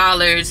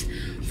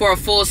 $40 for a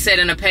full set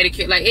and a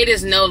pedicure. Like, it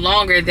is no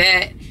longer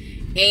that.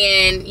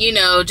 And, you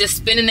know, just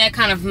spending that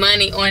kind of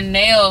money on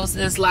nails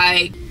is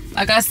like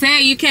I said,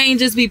 you can't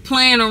just be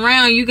playing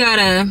around. You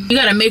gotta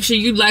make sure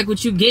you like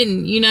what you're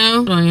getting, you know?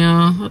 Hold on,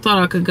 y'all. I thought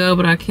I could go,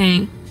 but I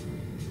can't.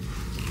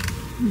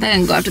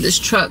 Then go after this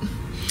truck.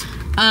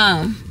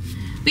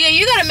 But yeah,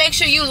 you gotta make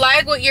sure you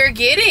like what you're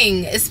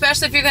getting,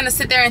 especially if you're gonna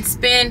sit there and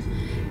spend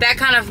that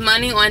kind of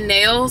money on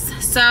nails.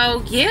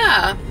 So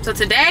yeah, so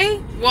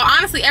today, well,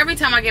 honestly, every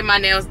time I get my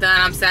nails done,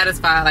 I'm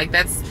satisfied. Like,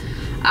 that's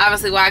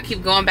obviously why I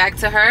keep going back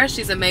to her.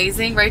 She's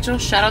amazing. Rachel,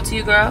 shout out to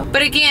you, girl.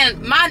 But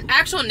again, my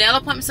actual nail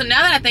appointment, so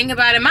now that I think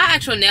about it, my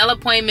actual nail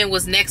appointment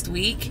was next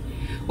week,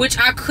 which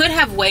I could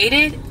have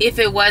waited if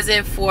it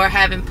wasn't for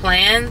having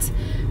plans,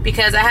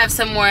 because I have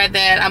somewhere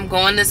that I'm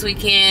going this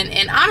weekend.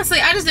 And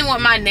honestly, I just didn't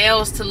want my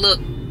nails to look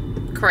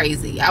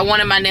crazy. I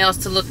wanted my nails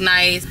to look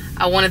nice.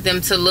 I wanted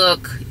them to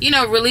look, you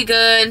know, really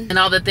good and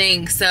all the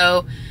things.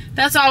 So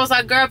that's why I was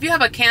like, girl, if you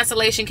have a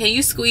cancellation, can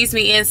you squeeze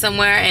me in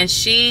somewhere? And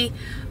she,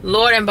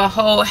 Lord and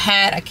behold,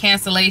 had a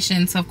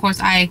cancellation. So of course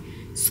I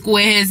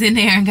squeezed in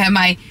there and got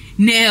my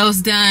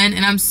nails done,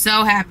 and I'm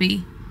so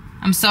happy.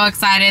 I'm so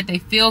excited. They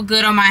feel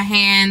good on my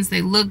hands.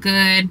 They look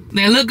good.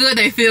 They look good.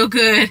 They feel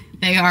good.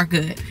 They are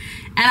good.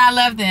 And I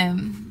love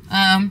them.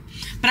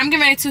 But I'm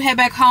getting ready to head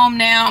back home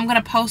now. I'm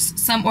gonna post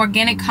some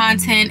organic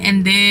content,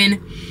 and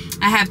then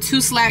I have 2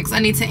 Slacks I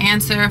need to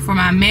answer for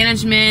my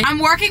management. I'm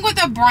working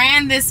with a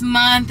brand this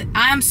month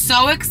I'm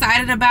so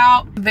excited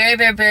about. Very,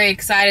 very, very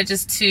excited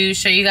just to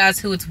show you guys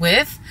who it's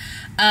with.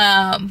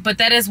 But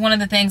that is one of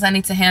the things I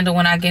need to handle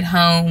when I get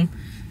home,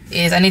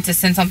 is I need to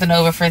send something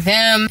over for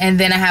them. And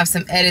then I have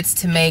some edits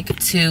to make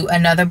to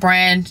another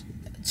brand.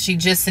 She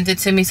just sent it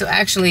to me. So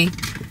actually,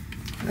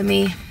 let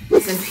me...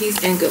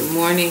 Peace and good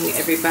morning,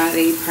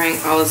 everybody. Praying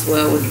all is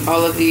well with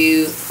all of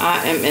you.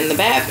 I am in the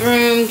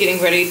bathroom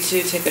getting ready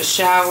to take a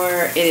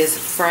shower. It is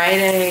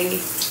Friday.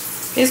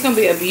 It's gonna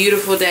be a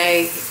beautiful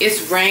day.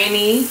 It's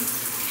rainy.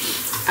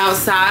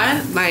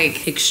 outside,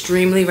 like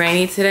extremely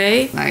rainy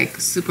today, like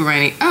super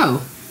rainy.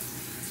 Oh,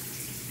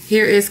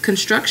 here is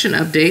construction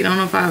update. I don't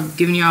know if I've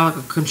given y'all like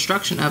a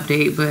construction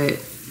update, but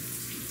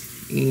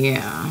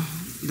yeah,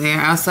 they're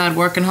outside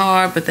working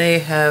hard, but they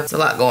have a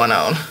lot going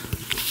on.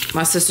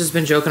 My sister's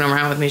been joking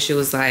around with me. She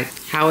was like,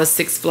 how is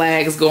Six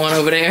Flags going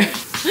over there?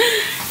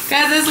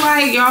 Cause it's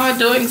like, y'all are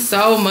doing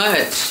so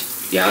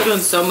much. Y'all are doing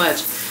so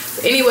much.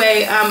 But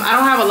anyway, I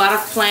don't have a lot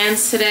of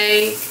plans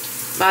today.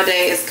 My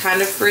day is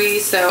kind of free,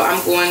 so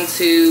I'm going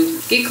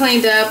to get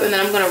cleaned up and then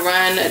I'm gonna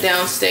run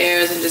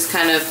downstairs and just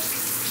kind of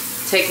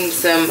take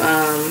some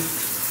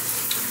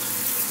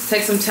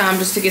time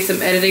just to get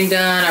some editing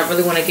done. I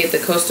really want to get the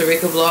Costa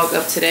Rica vlog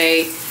up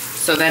today,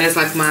 so that is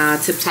like my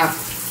tip top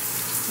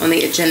on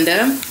the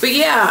agenda. But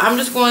yeah, I'm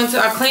just going to,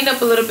 I cleaned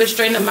up a little bit,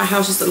 straightened up my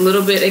house just a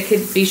little bit. It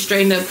could be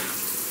straightened up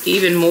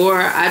even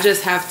more. I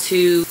just have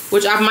to,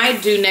 which I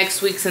might do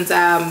next week since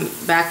I'm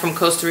back from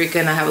Costa Rica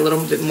and I have a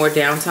little bit more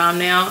downtime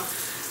now.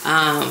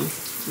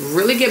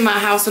 Really get my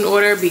house in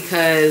order,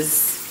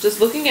 because just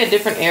looking at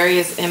different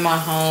areas in my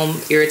home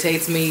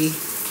irritates me.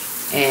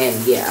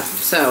 And yeah,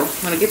 so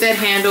I'm gonna get that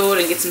handled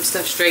and get some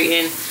stuff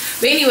straightened.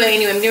 But anyway,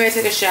 I'm getting ready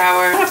to take a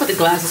shower. I'm gonna put the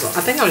glasses on.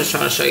 I think I was just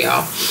trying to show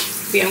y'all.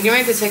 Yeah, I'm getting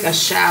ready to take a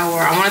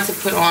shower. I wanted to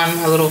put on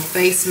a little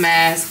face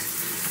mask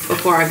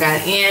before I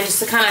got in,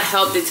 just to kind of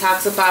help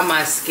detoxify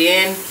my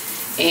skin.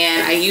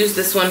 And I use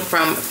this one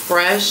from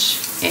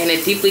Fresh, and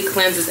it deeply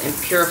cleanses and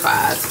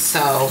purifies.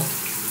 So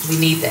we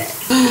need that.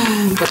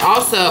 But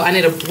also I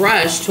need a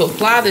brush to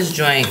apply this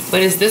joint, but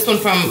it's this one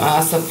from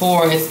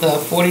Sephora. It's the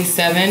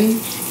 47 and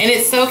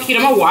it's so cute.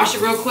 I'm gonna wash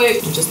it real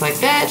quick. And just like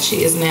that,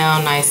 she is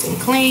now nice and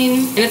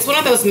clean. And it's one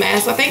of those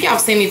masks, I think y'all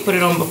have seen me put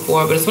it on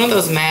before, but it's one of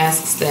those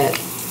masks that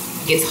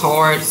gets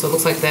hard, so it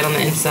looks like that on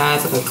the inside.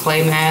 It's like a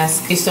clay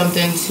mask. Need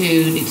something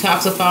to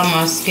detoxify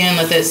my skin,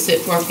 let that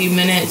sit for a few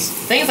minutes.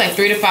 I think it's like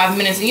 3 to 5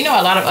 minutes. And you know,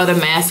 a lot of other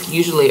masks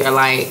usually are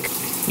like,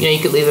 you know, you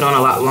could leave it on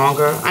a lot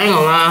longer. I ain't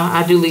gonna lie,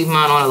 I do leave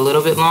mine on a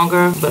little bit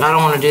longer, but I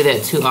don't want to do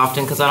that too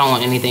often because I don't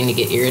want anything to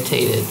get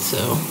irritated.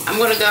 So I'm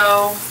gonna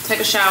go take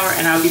a shower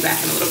and I'll be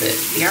back in a little bit.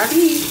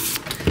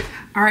 BRB.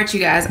 All right,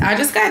 you guys, I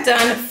just got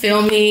done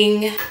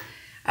filming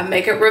a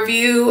makeup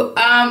review.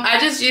 I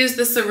just used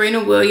the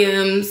Serena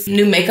Williams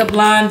new makeup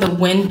line, the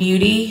Win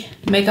Beauty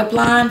makeup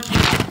line.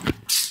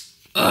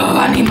 Oh,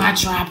 I need my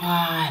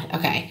tripod.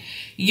 Okay.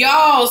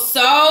 Y'all,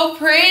 so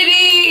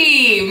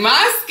pretty.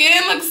 My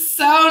skin looks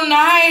so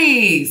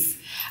nice.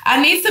 I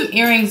need some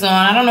earrings on.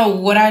 I don't know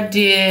what I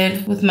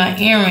did with my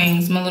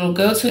earrings, my little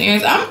go-to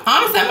earrings. I'm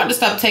about to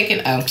stop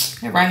taking, oh,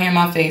 they're right here in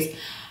my face.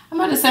 I'm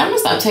about to say, I'm gonna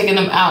stop taking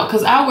them out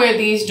because I wear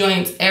these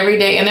joints every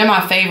day and they're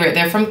my favorite.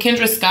 They're from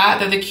Kendra Scott.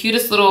 They're the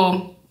cutest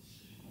little,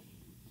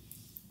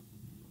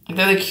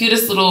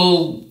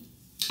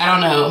 I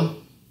don't know,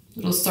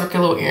 little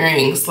circular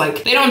earrings.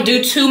 Like, they don't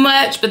do too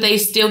much, but they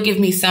still give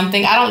me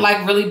something. I don't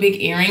like really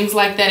big earrings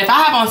like that. If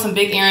I have on some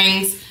big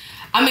earrings,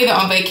 I'm either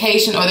on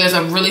vacation or there's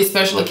a really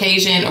special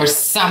occasion or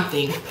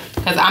something,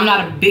 because I'm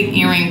not a big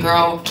earring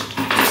girl.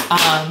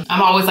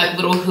 I'm always like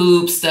little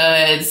hoop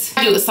studs.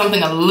 I do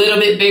something a little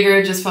bit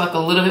bigger just for like a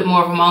little bit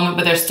more of a moment,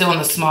 but they're still on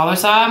the smaller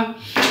side.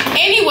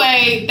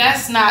 Anyway,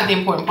 that's not the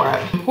important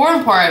part. The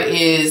important part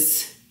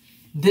is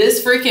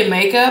this freaking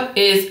makeup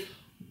is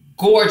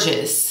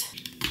gorgeous.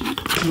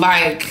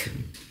 Like,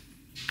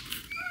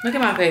 look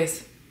at my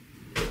face.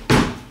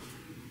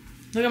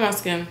 Look at my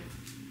skin.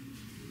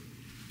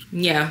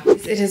 Yeah,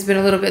 it has been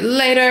a little bit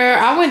later.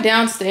 I went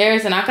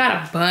downstairs and I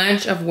got a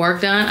bunch of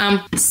work done.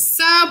 I'm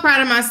so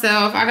proud of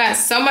myself. I got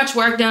so much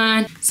work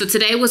done. So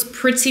today was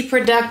pretty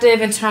productive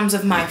in terms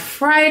of my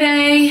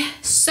Friday.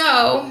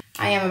 So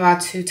I am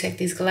about to take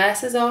these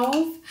glasses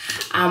off.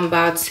 I'm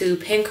about to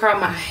pin curl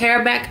my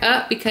hair back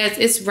up because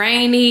it's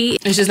rainy.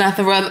 It's just not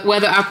the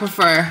weather I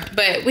prefer.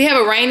 But we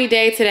have a rainy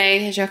day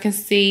today, as y'all can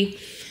see.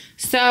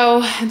 So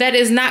that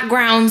is not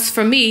grounds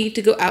for me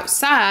to go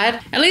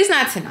outside, at least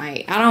not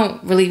tonight. I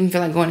don't really even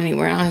feel like going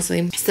anywhere,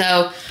 honestly.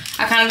 So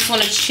I kind of just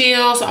want to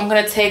chill. So I'm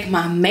gonna take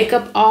my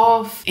makeup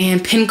off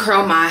and pin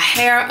curl my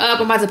hair up.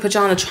 I'm about to put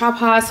y'all on the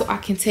tripod so I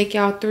can take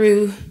y'all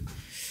through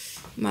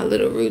my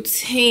little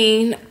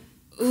routine.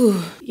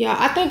 Ooh, yeah,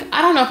 I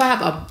don't know if I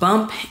have a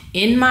bump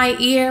in my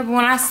ear, but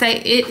when I say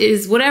it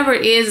is, whatever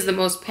it is the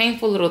most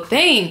painful little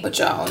thing. Put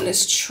y'all on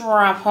this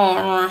tripod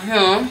right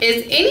here.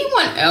 Is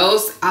anyone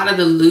else out of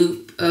the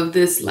loop of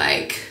this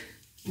like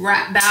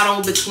rap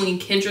battle between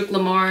Kendrick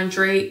Lamar and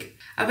Drake?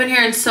 I've been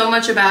hearing so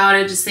much about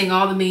it, just seeing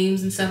all the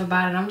memes and stuff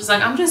about it. I'm just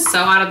like, I'm just so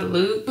out of the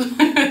loop.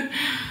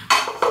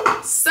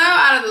 So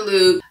out of the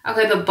loop.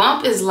 Okay, the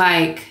bump is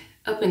like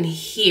up in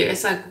here.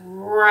 It's like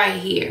right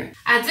here.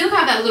 I do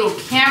have that little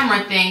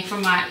camera thing for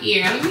my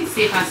ear. Let me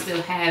see if I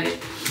still have it,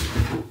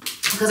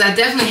 because I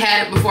definitely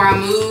had it before I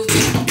moved.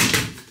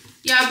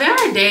 Yeah, there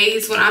are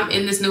days when I'm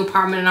in this new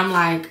apartment and I'm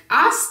like,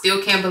 I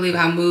still can't believe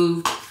I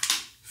moved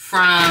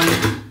from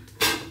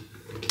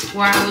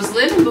where I was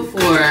living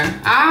before.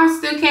 I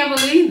still can't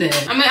believe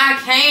that. I mean, I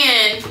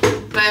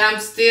can, but I'm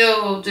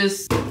still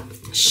just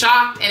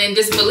shocked and in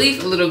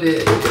disbelief a little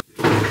bit.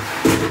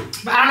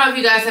 But I don't don't know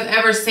if you guys have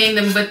ever seen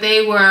them, but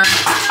they were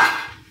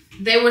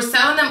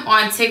selling them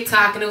on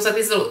TikTok, and it was like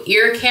these little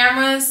ear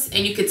cameras,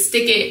 and you could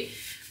stick it,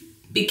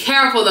 be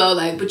careful though,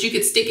 like, but you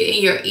could stick it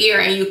in your ear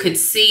and you could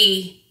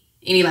see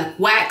any like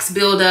wax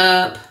build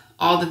up,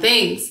 all the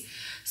things.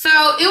 So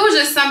it was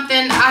just something,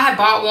 I had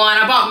bought one.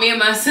 I bought me and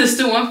my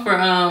sister one for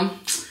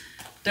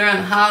during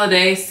the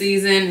holiday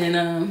season,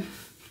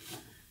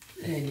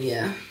 and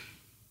yeah.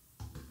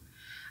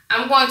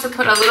 I'm going to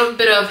put a little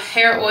bit of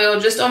hair oil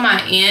just on my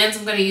ends.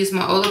 I'm going to use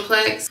my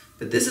Olaplex.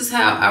 But this is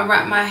how I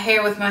wrap my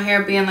hair with my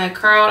hair being like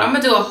curled. I'm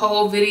going to do a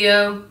whole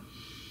video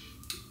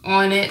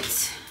on it.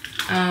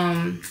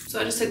 So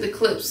I just take the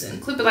clips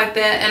and clip it like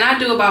that. And I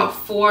do about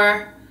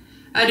 4.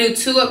 I do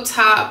 2 up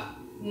top,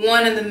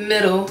 1 in the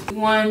middle.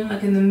 1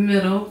 like in the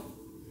middle.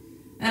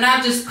 And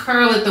I just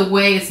curl it the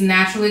way it's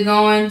naturally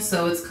going.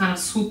 So it's kind of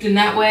swooped in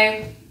that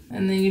way.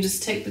 And then you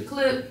just take the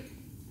clip,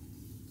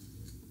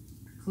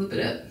 clip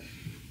it up.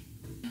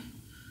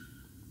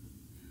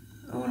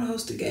 I want to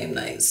host a game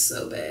night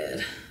so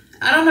bad.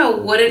 I don't know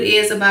what it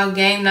is about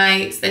game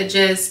nights that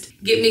just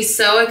get me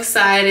so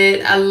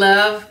excited. I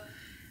love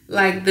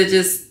like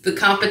the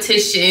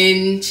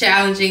competition,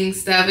 challenging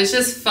stuff. It's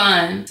just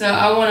fun. So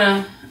I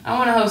wanna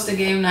host a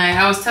game night.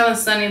 I was telling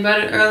Sunny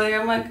about it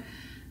earlier. I'm like,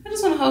 I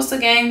just want to host a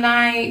game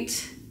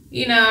night.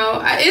 You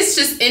know, it's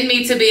just in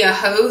me to be a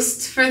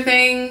host for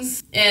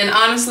things. And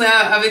honestly,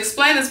 I've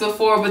explained this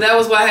before, but that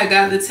was why I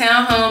got the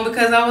townhome,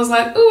 because I was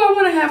like, ooh, I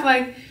want to have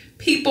like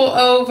people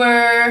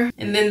over,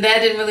 and then that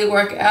didn't really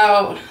work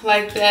out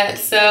like that.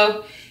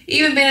 So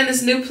even being in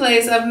this new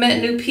place, I've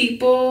met new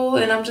people,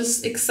 and I'm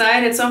just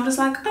excited. So I'm just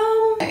like,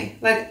 oh, okay.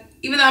 Like,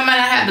 even though I might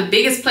not have the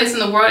biggest place in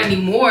the world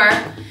anymore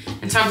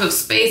in terms of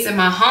space in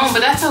my home,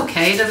 but that's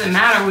okay. It doesn't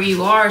matter where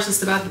you are. It's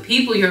just about the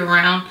people you're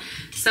around.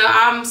 So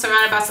I'm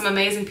surrounded by some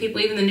amazing people.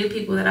 Even the new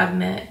people that I've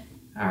met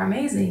are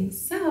amazing.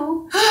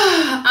 So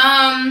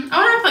I want to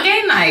have a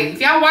game night.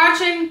 If y'all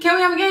watching, can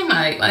we have a game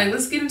night? Like,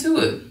 let's get into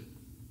it.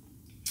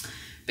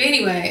 But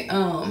anyway,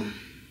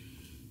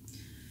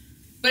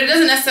 but it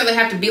doesn't necessarily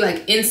have to be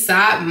like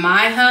inside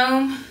my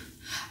home.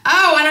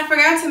 Oh, and I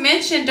forgot to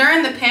mention,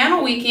 during the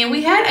panel weekend,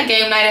 we had a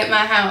game night at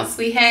my house.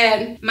 We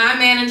had my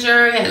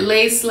manager, had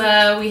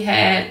Laisla, we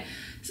had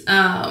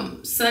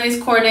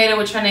Sunny's coordinator,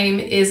 which her name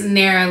is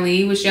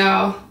Naralee, which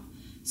y'all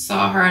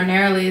saw her.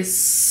 Naralee is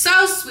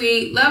so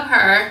sweet, love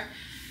her.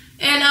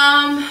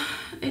 And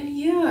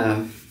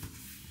yeah,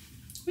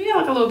 we had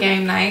like a little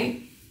game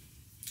night.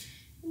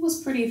 It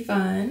was pretty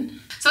fun.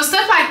 So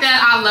stuff like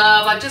that I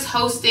love, like just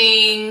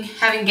hosting,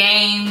 having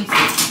games.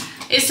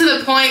 It's to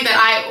the point that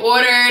I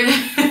ordered,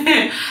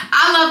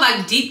 I love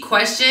like deep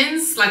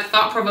questions, like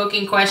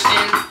thought-provoking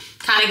questions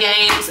kind of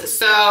games.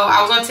 So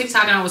I was on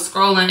TikTok and I was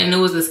scrolling, and there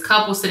was this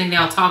couple sitting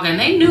down talking, and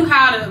they knew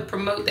how to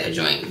promote that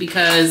joint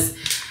because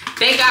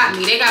they got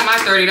me. They got my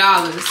 $30.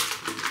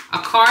 A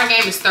card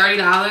game is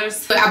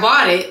 $30. But I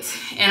bought it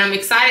and I'm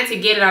excited to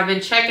get it. I've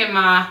been checking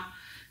my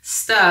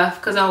stuff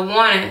because I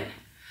want it.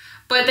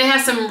 But they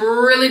have some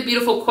really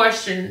beautiful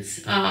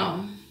questions.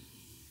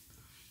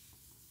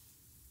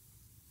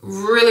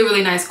 Really,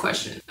 really nice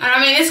questions. And I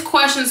mean, it's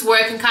questions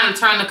where it can kind of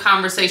turn the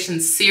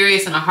conversation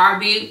serious in a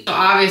heartbeat. So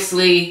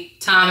obviously,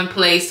 time and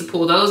place to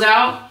pull those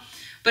out.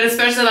 But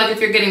especially like if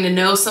you're getting to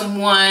know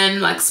someone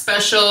like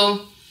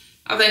special,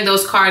 I think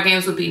those card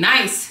games would be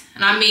nice.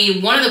 And I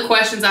mean, one of the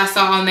questions I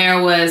saw on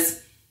there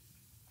was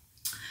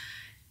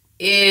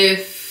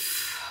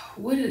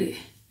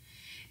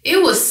it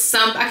was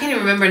something, I can't even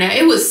remember now.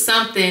 It was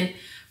something,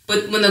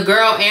 but when the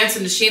girl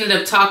answered, she ended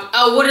up talking,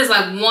 oh, what is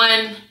like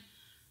one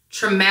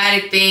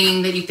traumatic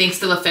thing that you think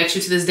still affects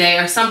you to this day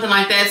or something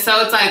like that.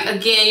 So it's like,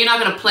 again, you're not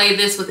going to play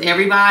this with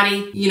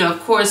everybody. You know, of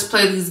course,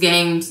 play these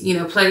games, you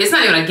know, it's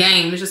not even a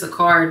game. It's just a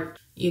card,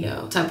 you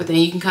know, type of thing.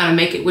 You can kind of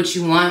make it what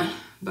you want.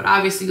 But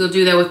obviously, you'll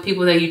do that with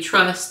people that you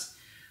trust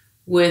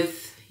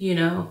with, you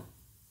know,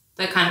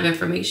 that kind of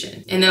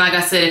information. And then, like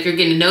I said, if you're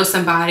getting to know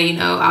somebody, you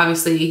know,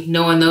 obviously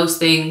knowing those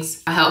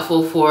things are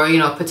helpful for, you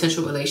know, a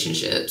potential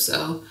relationship.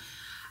 So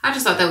I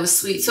just thought that was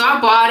sweet. So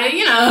I bought it,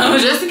 you know,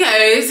 just in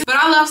case. But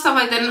I love stuff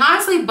like that. And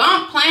honestly,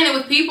 playing it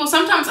with people.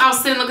 Sometimes I'll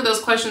sit and look at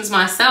those questions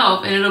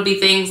myself, and it'll be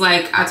things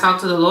like I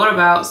talk to the Lord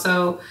about.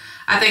 So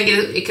I think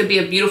it could be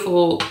a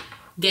beautiful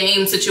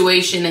game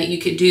situation that you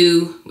could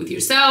do with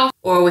yourself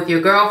or with your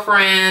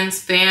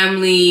girlfriends,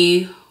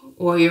 family,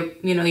 or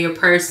your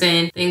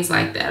person, things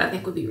like that. I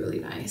think would be really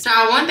nice.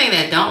 Now, one thing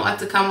that don't like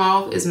to come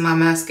off is my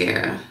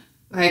mascara.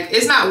 Like,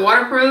 it's not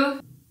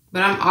waterproof,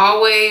 but I'm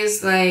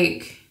always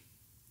like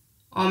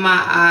on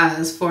my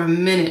eyes for a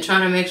minute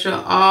trying to make sure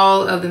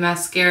all of the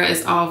mascara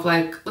is off.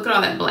 Like, look at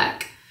all that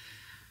black.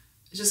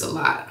 It's just a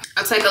lot.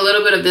 I'll take a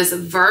little bit of this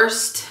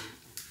Versed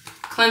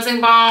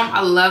cleansing balm.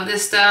 I love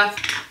this stuff.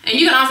 And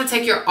you can also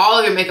take all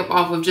of your makeup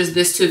off with just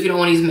this too if you don't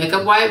want to use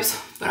makeup wipes.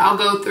 But I'll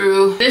go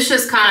through. This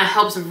just kind of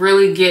helps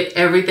really get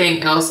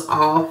everything else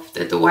off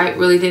that the wipe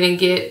really didn't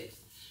get.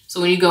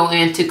 So when you go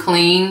in to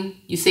clean,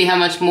 you see how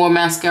much more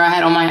mascara I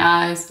had on my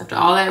eyes after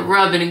all that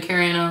rubbing and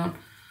carrying on.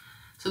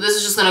 So this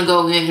is just gonna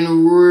go in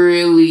and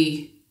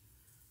really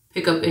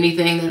pick up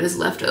anything that is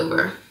left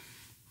over.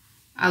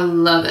 I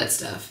love that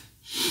stuff.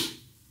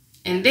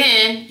 And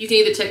then you can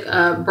either take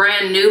a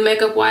brand new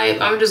makeup wipe.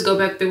 I'm gonna just go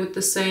back there with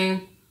the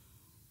same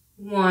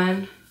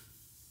one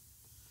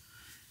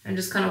and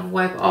just kind of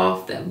wipe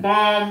off that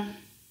balm.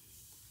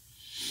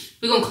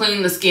 We're gonna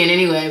clean the skin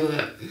anyway,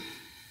 but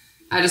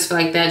I just feel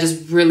like that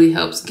just really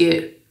helps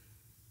get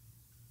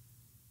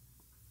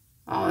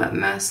all that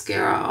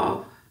mascara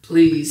off.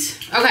 Please.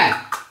 Okay,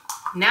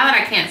 now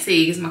that I can't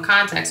see because my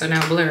contacts are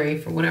now blurry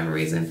for whatever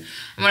reason,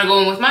 I'm gonna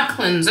go in with my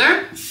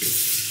cleanser.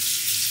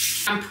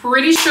 I'm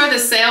pretty sure the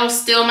sale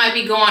still might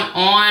be going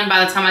on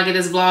by the time I get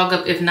this vlog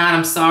up. If not,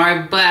 I'm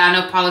sorry, but I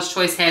know Paula's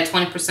Choice had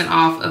 20%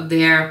 off of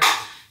their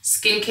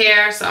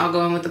skincare, so I'll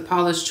go in with the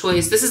Paula's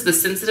Choice. This is the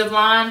sensitive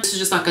line. This is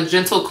just like a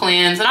gentle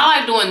cleanse, and I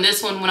like doing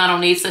this one when I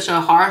don't need such a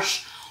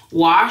harsh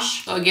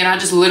wash. So again, I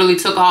just literally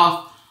took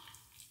off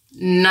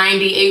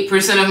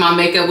 98% of my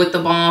makeup with the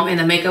balm and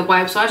the makeup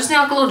wipe, so I just need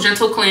like a little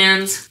gentle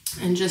cleanse.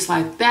 And just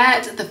like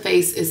that, the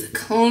face is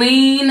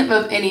clean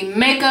of any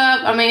makeup.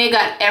 I mean, it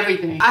got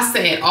everything. I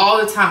say it all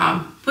the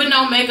time. Putting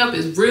on makeup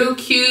is real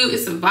cute.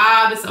 It's a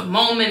vibe, it's a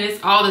moment,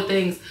 it's all the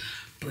things.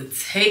 But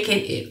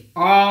taking it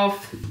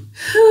off,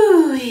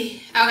 whew.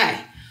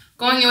 Okay,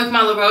 going in with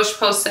my La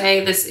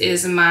Roche-Posay. This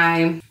is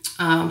my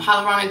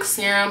hyaluronic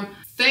serum.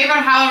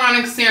 Favorite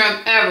hyaluronic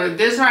serum ever.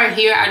 This right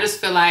here, I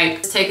just feel like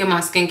it's taking my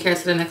skincare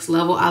to the next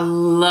level. I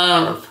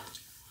love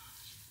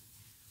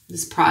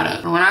this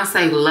product. And when I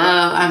say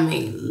love, I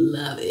mean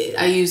love it.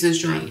 I use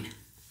this drink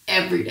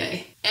every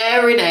day.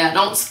 Every day. I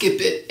don't skip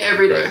it.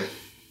 Every day.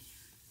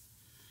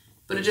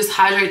 But it just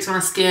hydrates my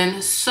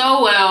skin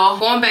so well.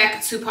 Going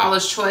back to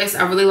Paula's Choice,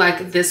 I really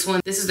like this one.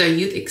 This is their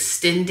Youth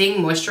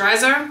Extending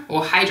Moisturizer,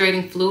 or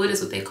Hydrating Fluid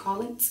is what they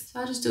call it. So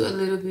I just do a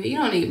little bit. You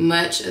don't need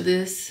much of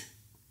this.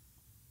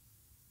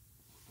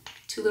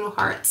 2 little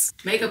hearts.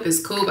 Makeup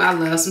is cool, but I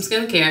love some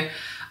skincare.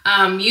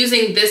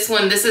 Using this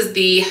one, this is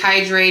the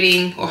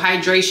Hydrating or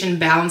Hydration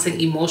Balancing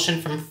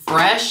Emulsion from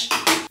Fresh.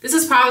 This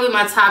is probably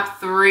my top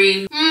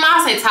 3,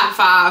 I'll say top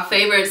 5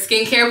 favorite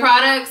skincare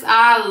products.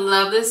 I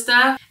love this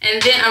stuff. And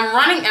then I'm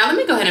running out. Let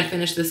me go ahead and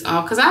finish this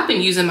off because I've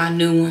been using my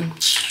new one.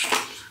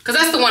 Because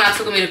that's the one I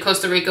took with me to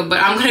Costa Rica, but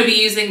I'm gonna be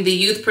using the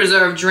Youth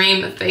Preserve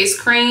Dream Face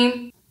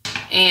Cream.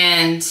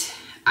 And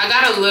I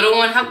got a little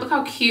one, look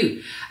how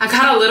cute. I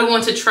got a little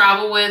one to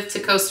travel with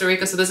to Costa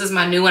Rica, so this is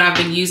my new one I've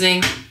been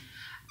using.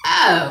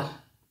 Oh,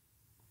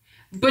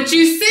 but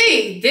you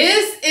see,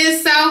 this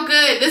is so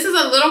good. This is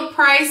a little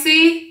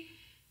pricey.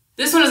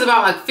 This one is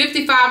about like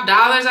 $55,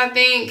 I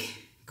think.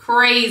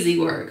 Crazy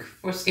work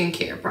for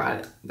skincare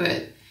product.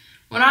 But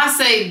when I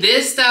say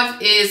this stuff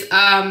is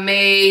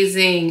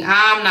amazing,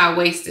 I'm not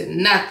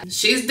wasting nothing.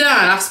 She's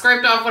done. I've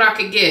scraped off what I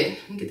could get.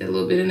 Let me get that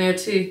little bit in there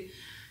too.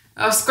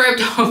 I've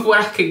scraped off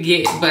what I could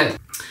get, but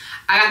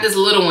I got this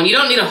little one. You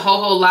don't need a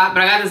whole lot,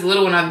 but I got this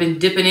little one I've been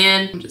dipping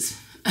in. I'm just...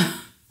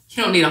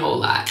 You don't need a whole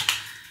lot.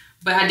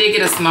 But I did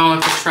get a small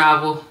one for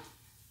travel.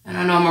 And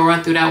I know I'm gonna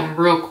run through that one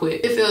real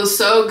quick. It feels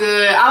so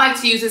good. I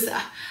like to use this.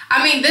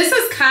 I mean, this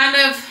is kind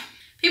of,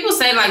 people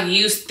say like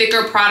use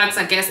thicker products,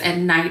 I guess, at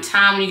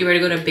nighttime when you get ready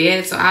to go to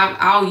bed. So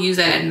I'll use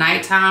that at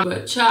nighttime.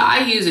 But child,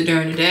 I use it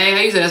during the day.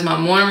 I use it as my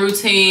morning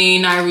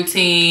routine, night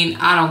routine.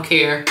 I don't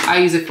care. I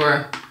use it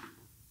for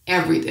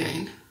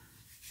everything.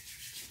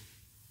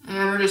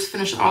 And we're just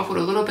finish off with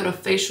a little bit of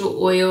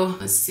facial oil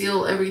to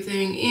seal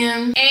everything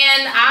in. And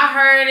I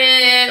heard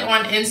it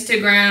on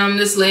Instagram.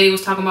 This lady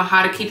was talking about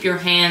how to keep your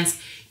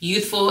hands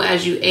youthful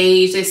as you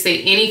age. They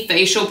say any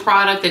facial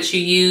product that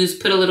you use,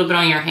 put a little bit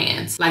on your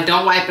hands. Like,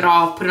 don't wipe it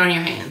off, put it on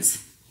your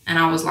hands. And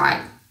I was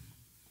like,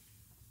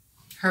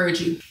 heard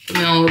you. Put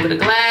me on a little bit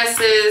of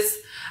glasses.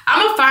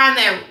 I'm gonna find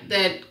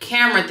that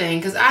camera thing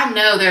because I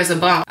know there's a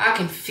bump. I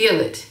can feel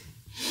it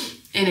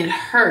and it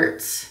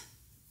hurts.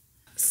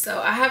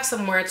 So I have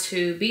somewhere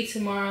to be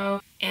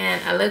tomorrow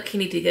and I low-key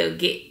need to go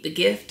get the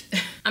gift.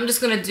 I'm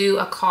just gonna do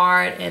a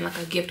card and like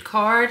a gift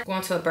card.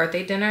 Going to a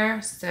birthday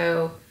dinner,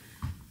 so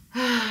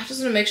I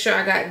just wanna make sure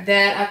I got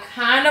that. I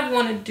kind of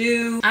wanna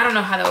do, I don't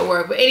know how that would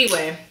work, but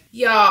anyway.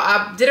 Y'all,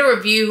 I did a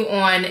review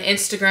on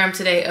Instagram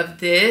today of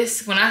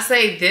this. When I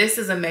say this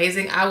is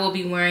amazing, I will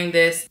be wearing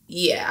this.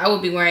 Yeah, I will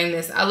be wearing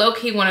this. I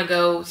low-key wanna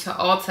go to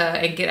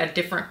Ulta and get a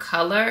different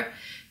color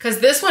because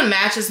this one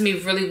matches me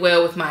really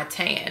well with my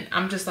tan.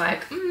 I'm just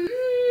like,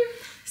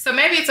 So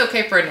maybe it's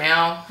okay for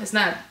now. It's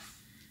not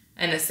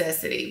a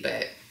necessity,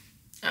 but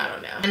I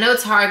don't know. I know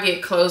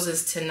Target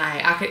closes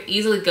tonight. I could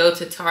easily go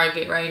to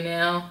Target right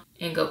now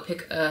and go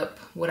pick up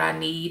what I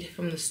need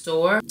from the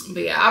store.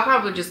 But yeah, I'll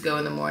probably just go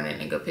in the morning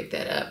and go pick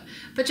that up.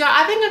 But y'all,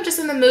 I think I'm just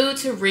in the mood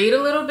to read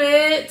a little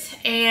bit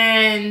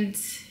and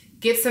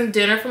get some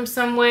dinner from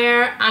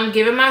somewhere. I'm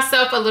giving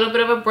myself a little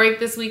bit of a break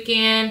this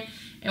weekend.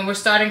 And we're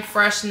starting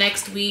fresh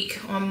next week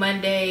on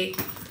Monday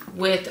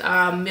with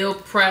meal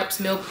preps,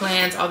 meal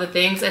plans, all the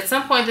things. At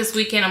some point this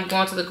weekend, I'm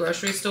going to the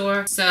grocery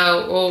store.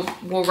 So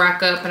we'll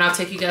rack up and I'll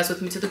take you guys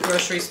with me to the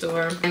grocery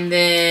store. And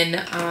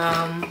then,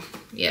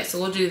 yeah,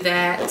 so we'll do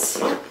that.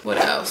 What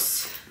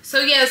else? So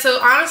yeah, so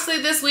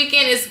honestly this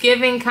weekend is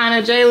giving kind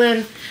of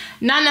Jalen,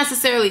 not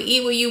necessarily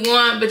eat what you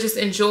want, but just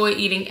enjoy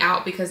eating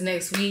out, because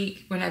next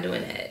week we're not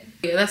doing that.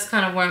 Yeah, that's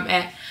kind of where I'm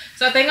at.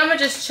 So I think I'm gonna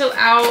just chill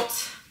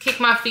out, kick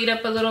my feet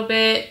up a little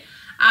bit.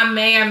 I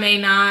may or may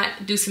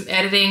not do some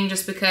editing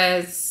just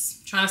because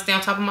I'm trying to stay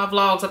on top of my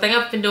vlogs. I think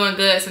I've been doing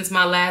good since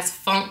my last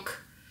funk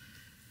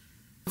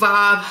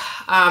vibe.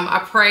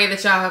 I pray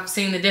that y'all have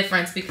seen the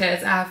difference,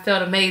 because I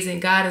felt amazing.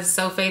 God is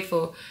so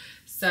faithful.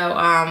 So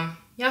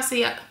y'all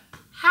see ya.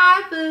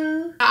 Hi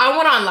boo. I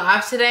went on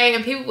live today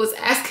and people was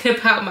asking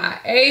about my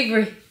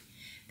Avery.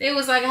 They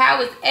was like, how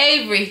is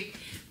Avery?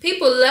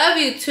 People love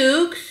you,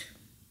 Tooks.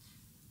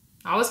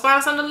 I always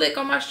find something to lick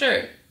on my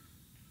shirt.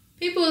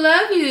 People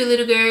love you,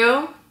 little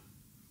girl.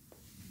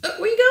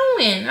 Where you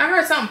going? I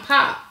heard something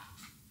pop.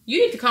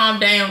 You need to calm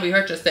down or you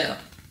hurt yourself.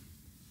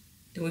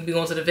 Then we'd be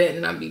going to the vet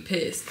and I'd be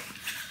pissed.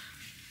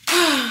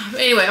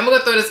 Anyway, I'm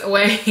gonna throw this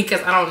away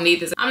because I don't need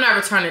this. I'm not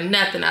returning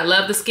nothing. I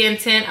love the skin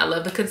tint, I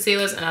love the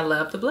concealers, and I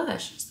love the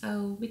blush.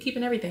 So we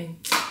keeping everything.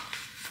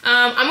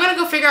 I'm gonna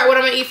go figure out what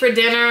I'm gonna eat for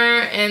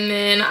dinner, and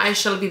then I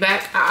shall be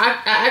back.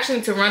 I actually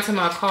need to run to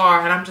my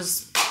car, and I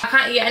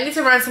need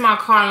to run to my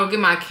car and go get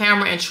my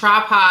camera and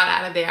tripod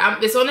out of there.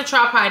 It's on the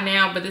tripod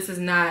now, but this is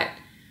not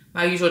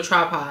my usual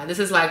tripod. This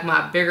is like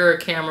my bigger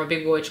camera,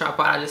 big boy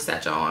tripod I just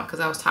sat y'all on because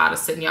I was tired of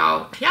sitting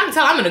y'all. Y'all can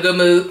tell I'm in a good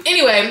mood.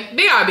 Anyway,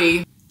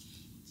 BRB.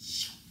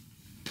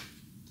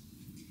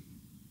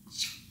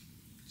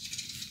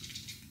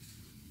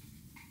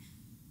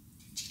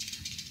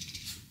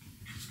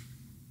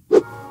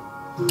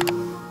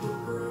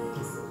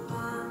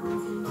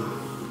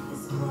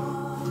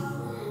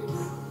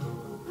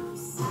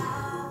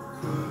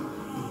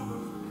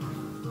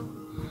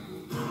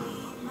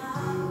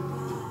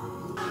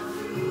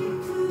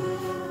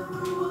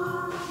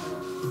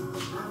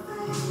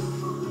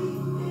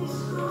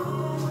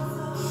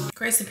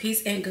 Grace and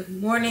peace and good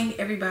morning,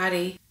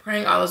 everybody.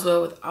 Praying all is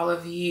well with all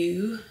of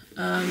you.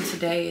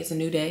 Today is a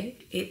new day.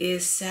 It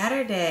is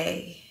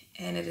Saturday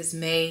and it is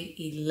May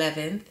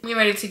 11th. I'm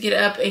ready to get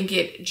up and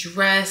get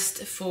dressed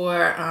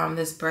for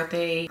this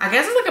birthday. I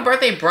guess it's like a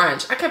birthday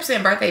brunch. I kept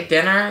saying birthday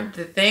dinner.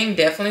 The thing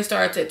definitely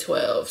starts at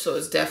 12, so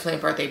it's definitely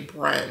a birthday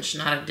brunch,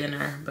 not a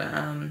dinner.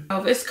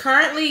 But it's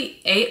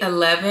currently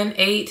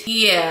 8:11.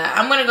 Yeah,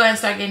 I'm gonna go ahead and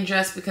start getting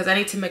dressed because I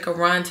need to make a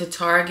run to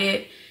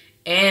Target.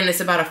 And it's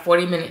about a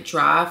 40-minute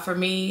drive for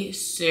me.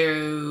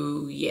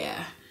 So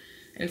yeah,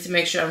 I need to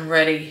make sure I'm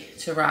ready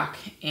to rock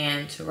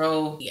and to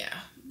roll. Yeah,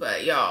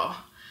 but y'all,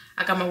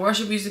 I got my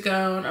worship music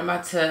on. I'm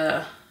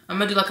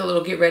gonna do like a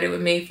little get ready with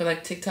me for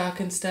like TikTok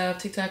and stuff,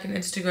 TikTok and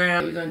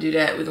Instagram. We're gonna do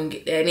that, we're gonna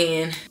get that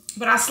in.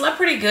 But I slept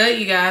pretty good,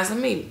 you guys. Let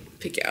me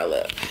pick y'all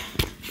up.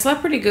 I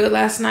slept pretty good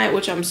last night,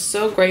 which I'm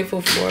so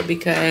grateful for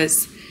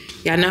because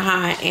y'all know how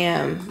I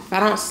am. If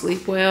I don't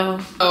sleep well.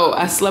 Oh,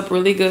 I slept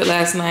really good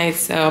last night,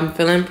 so I'm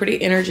feeling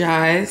pretty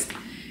energized.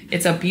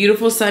 It's a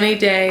beautiful sunny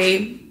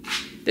day.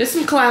 There's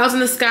some clouds in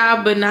the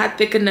sky, but not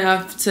thick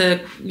enough to,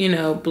 you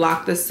know,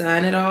 block the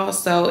sun at all.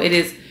 So it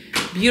is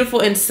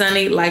beautiful and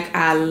sunny like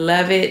I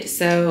love it.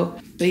 So,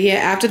 but yeah,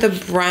 after the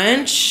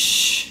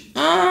brunch,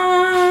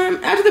 I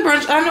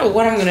don't know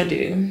what I'm gonna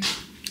do.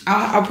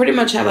 I'll pretty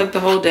much have like the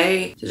whole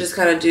day to just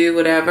kind of do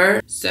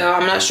whatever. So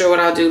I'm not sure what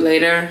I'll do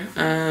later.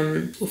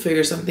 We'll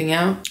figure something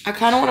out. I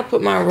kind of want to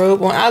put my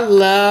robe on. I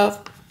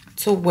love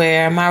to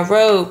wear my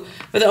robe.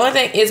 But the only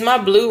thing is my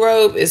blue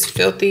robe is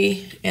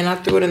filthy and I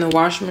threw it in the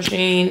washing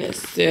machine.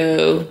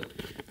 So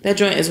that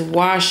joint is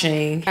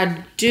washing.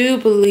 I do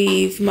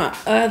believe my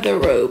other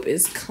robe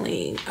is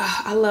clean.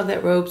 Oh, I love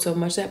that robe so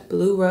much. That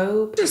blue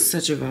robe is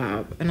such a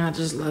vibe and I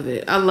just love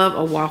it. I love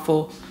a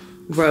waffle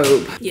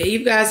robe. Yeah,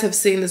 you guys have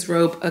seen this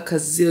robe a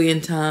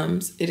gazillion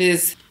times. It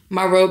is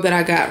my robe that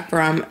I got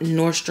from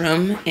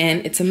Nordstrom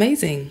and it's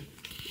amazing.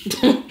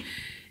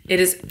 It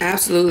is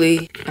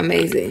absolutely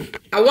amazing.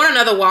 I want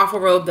another waffle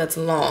robe that's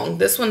long.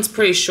 This one's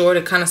pretty short.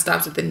 It kind of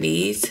stops at the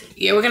knees.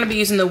 Yeah, we're gonna be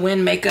using the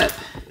Win makeup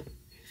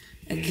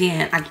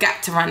again. I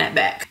got to run that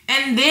back.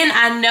 And then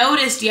I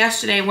noticed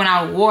yesterday when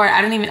I wore it,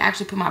 I didn't even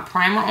actually put my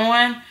primer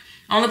on.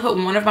 I only put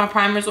one of my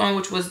primers on,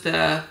 which was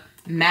the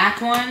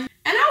MAC one.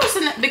 And I was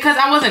because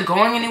I wasn't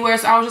going anywhere,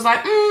 so I was just like,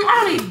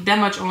 I don't need that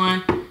much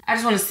on. I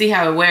just want to see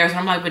how it wears. And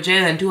I'm like, but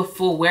Jalen, do a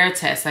full wear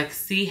test. Like,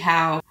 see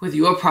how with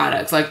your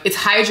products. Like, it's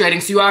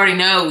hydrating, so you already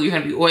know you're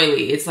gonna be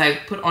oily. It's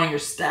like, put on your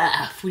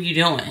stuff. What are you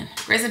doing?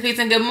 Grace and peace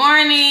and good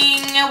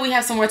morning. We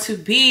have somewhere to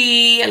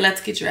be.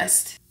 Let's get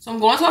dressed. So I'm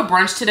going to a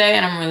brunch today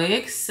and I'm really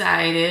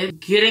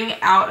excited. Getting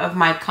out of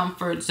my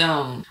comfort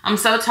zone. I'm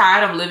so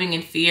tired of living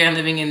in fear and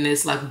living in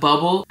this like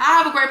bubble. I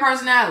have a great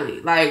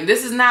personality. Like,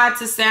 this is not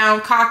to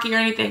sound cocky or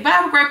anything, but I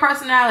have a great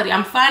personality.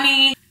 I'm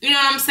funny. You know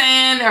what I'm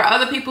saying? There are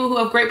other people who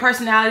have great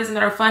personalities and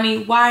that are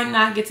funny. Why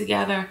not get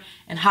together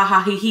and ha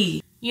ha he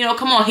he? You know,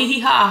 come on, hee hee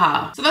ha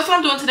ha. So that's what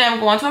I'm doing today. I'm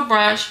going to a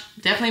brunch.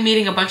 Definitely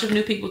meeting a bunch of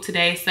new people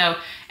today. So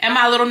am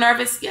I a little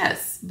nervous?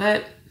 Yes,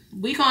 but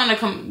we're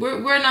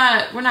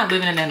not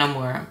living in that no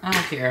more. I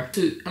don't care.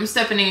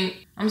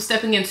 I'm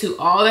stepping into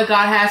all that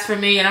God has for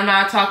me, and I'm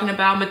not talking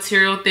about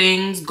material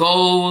things,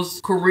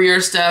 goals, career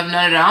stuff,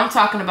 none of that. I'm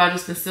talking about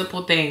just the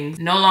simple things.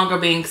 No longer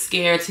being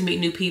scared to meet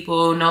new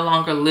people, no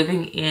longer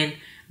living in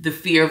the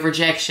fear of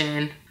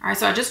rejection. All right,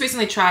 so I just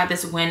recently tried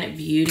this Win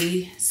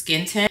Beauty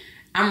skin tint.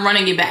 I'm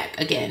running it back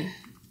again.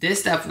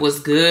 This stuff was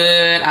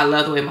good. I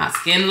love the way my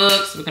skin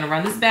looks. We're gonna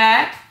run this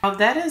back. Oh,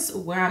 that is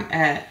where I'm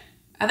at.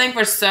 I think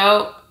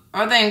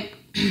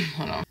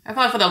hold on. I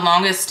feel like for the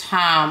longest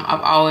time,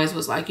 I've always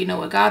was like, you know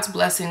what, God's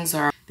blessings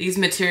are these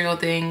material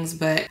things,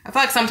 but I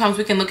feel like sometimes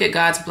we can look at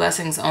God's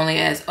blessings only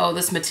as, oh,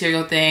 this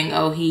material thing,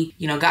 oh, he,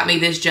 you know, got me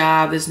this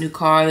job, this new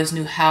car, this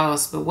new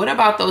house. But what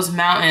about those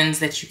mountains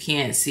that you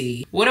can't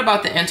see? What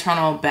about the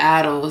internal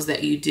battles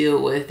that you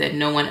deal with that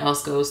no one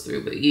else goes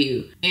through but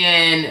you?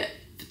 And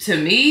to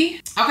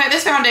me, okay,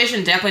 this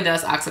foundation definitely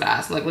does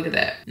oxidize. Like, look at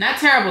that. Not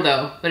terrible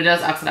though, but it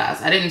does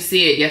oxidize. I didn't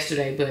see it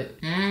yesterday, but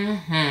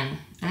I'm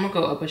gonna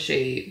go up a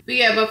shade. But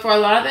yeah, but for a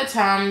lot of the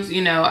times,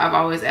 you know, I've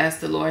always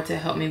asked the Lord to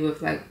help me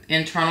with like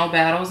internal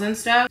battles and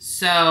stuff.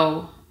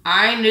 So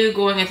I knew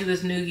going into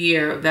this new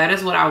year, that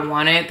is what I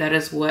wanted. That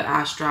is what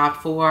I strived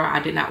for.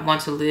 I did not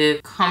want to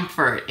live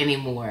comfort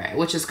anymore,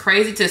 which is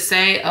crazy to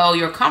say, oh,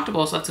 you're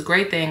comfortable, so that's a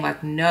great thing.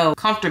 Like, no,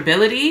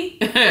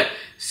 comfortability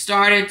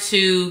started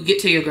to get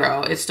to your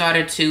girl. It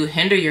started to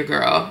hinder your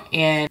girl.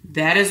 And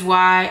that is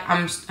why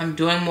I'm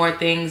doing more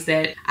things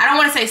that, I don't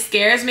want to say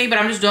scares me, but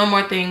I'm just doing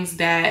more things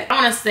that, I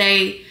don't want to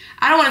say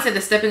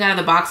that stepping out of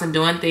the box and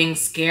doing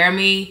things scare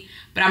me,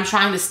 but I'm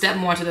trying to step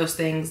more to those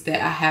things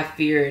that I have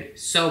feared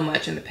so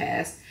much in the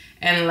past.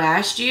 And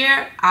last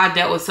year, I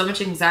dealt with so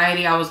much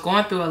anxiety. I was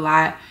going through a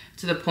lot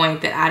to the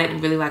point that I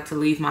didn't really like to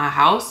leave my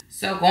house.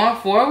 So going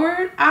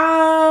forward,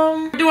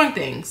 we're doing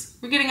things.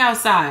 We're getting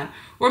outside.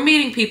 We're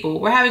meeting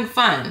people. We're having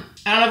fun.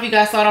 I don't know if you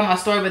guys saw it on my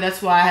story, but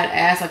that's why I had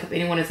asked like if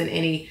anyone is in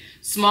any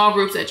small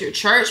groups at your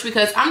church,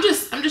 because I'm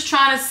just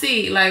trying to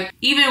see, like,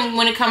 even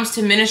when it comes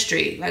to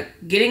ministry, like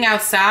getting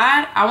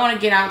outside, I want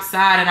to get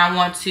outside and I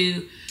want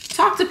to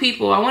talk to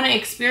people. I want to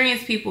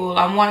experience people.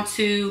 I want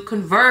to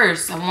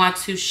converse. I want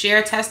to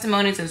share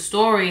testimonies and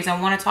stories. I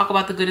want to talk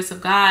about the goodness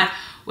of God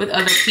with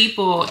other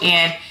people.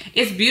 And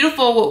it's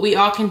beautiful what we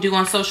all can do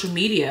on social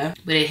media,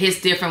 but it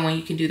hits different when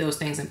you can do those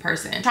things in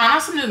person. Trying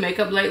out some new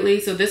makeup lately.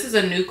 So this is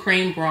a new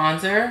cream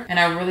bronzer and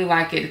I really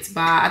like it. It's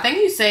by, I think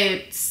you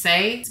say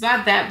it's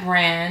by that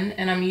brand,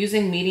 and I'm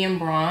using medium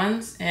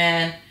bronze,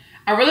 and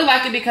I really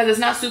like it because it's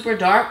not super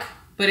dark,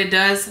 but it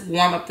does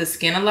warm up the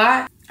skin a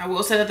lot. I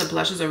will say that the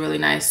blushes are really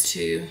nice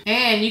too.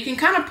 And you can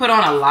kind of put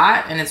on a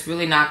lot and it's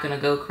really not gonna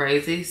go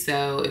crazy.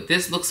 So if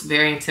this looks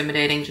very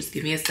intimidating, just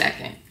give me a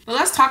second. But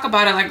let's talk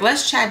about it. Like,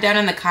 let's chat down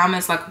in the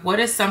comments. Like, what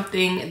is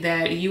something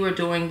that you are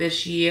doing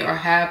this year or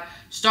have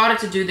started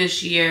to do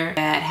this year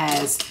that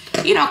has,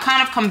 you know,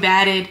 kind of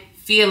combated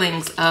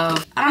feelings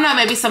of, I don't know,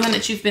 maybe something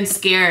that you've been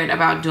scared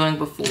about doing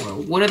before.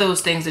 What are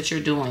those things that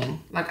you're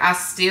doing? Like, I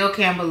still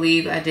can't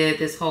believe I did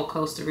this whole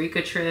Costa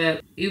Rica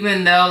trip,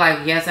 even though,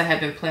 like, yes, I have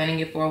been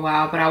planning it for a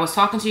while, but I was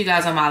talking to you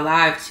guys on my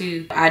live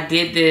too. I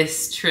did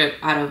this trip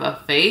out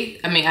of faith.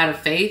 I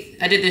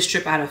did this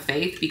trip out of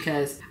faith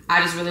because I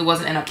just really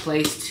wasn't in a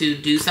place to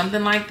do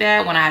something like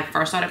that when I had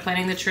first started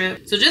planning the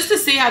trip. So just to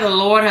see how the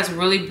Lord has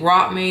really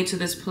brought me to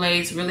this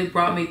place, really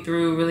brought me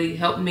through, really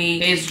helped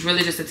me, is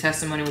really just a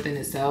testimony within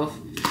itself.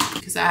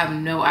 Because I have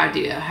no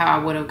idea how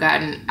I would have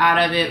gotten out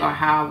of it or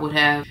how I would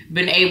have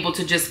been able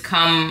to just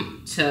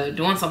come to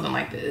doing something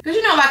like this. Because,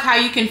 you know, like how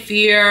you can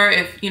fear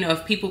if, you know,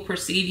 if people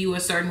perceive you a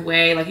certain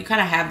way, like you kind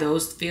of have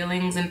those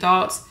feelings and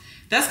thoughts.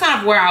 That's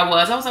kind of where I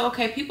was. I was like,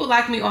 okay, people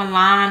like me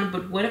online,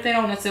 but what if they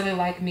don't necessarily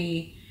like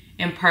me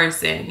in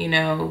person? You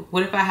know,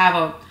 what if I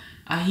have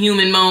a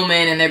human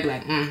moment and they're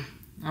like, I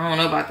don't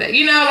know about that.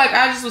 You know, like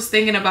I just was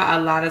thinking about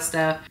a lot of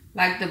stuff.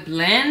 Like the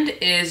blend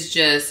is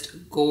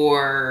just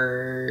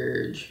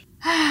gorge.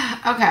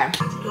 Okay.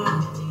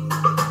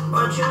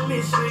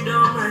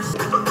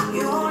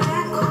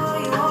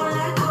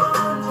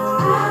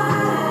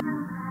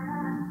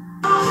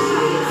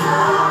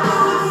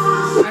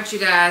 Alright, you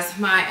guys,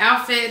 my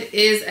outfit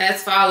is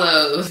as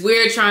follows.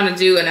 We're trying to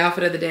do an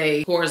outfit of the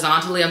day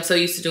horizontally. I'm so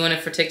used to doing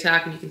it for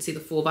TikTok and you can see the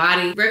full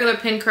body. Regular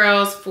pin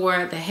curls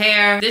for the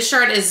hair. This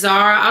shirt is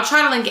Zara. I'll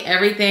try to link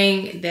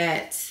everything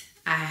that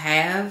I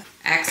have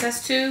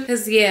access to.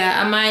 Cause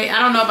yeah, I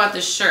don't know about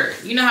this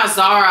shirt. You know how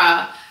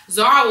Zara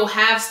will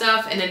have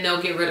stuff and then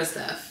they'll get rid of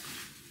stuff.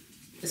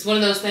 It's one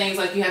of those things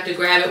like you have to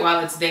grab it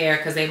while it's there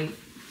because they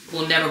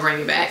will never bring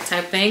you back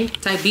type thing,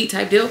 type beat,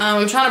 type deal.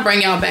 I'm trying to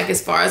bring y'all back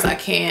as far as I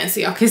can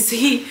so y'all can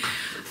see.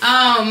 Dang,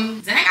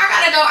 I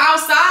gotta go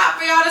outside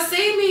for y'all to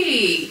see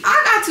me.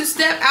 I got to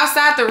step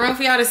outside the room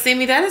for y'all to see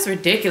me. That is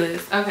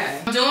ridiculous.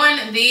 Okay. I'm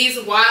doing these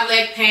wide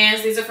leg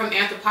pants. These are from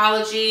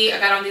Anthropology. I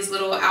got on these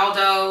little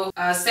Aldo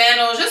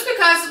sandals just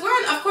because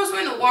of course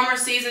we're in the warmer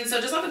season.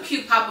 So just like a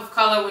cute pop of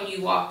color when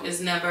you walk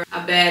is never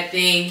a bad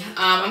thing.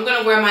 I'm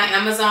gonna wear my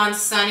Amazon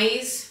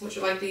Sunnies. which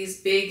are like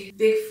these big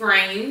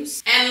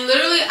frames. And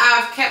literally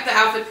I've kept the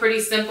outfit pretty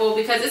simple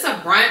because it's a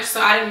brunch,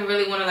 so I didn't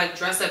really want to like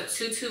dress up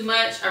too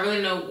much. I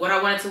really know what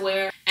I wanted to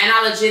wear. And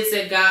I legit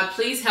said, God,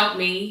 please help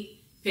me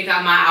pick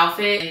out my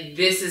outfit, and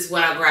this is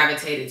what I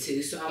gravitated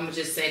to. So I'm gonna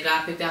just say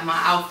God picked out my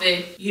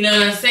outfit. You know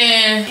what I'm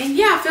saying? And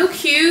yeah, I feel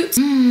cute.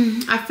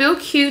 I feel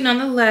cute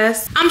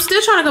nonetheless. I'm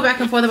still trying to go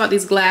back and forth about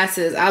these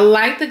glasses. I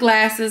like the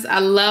glasses. I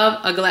love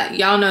a glass.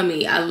 Y'all know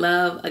me. I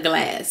love a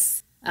glass.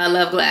 I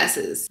love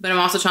glasses, but I'm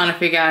also trying to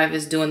figure out if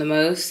it's doing the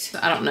most.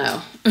 I don't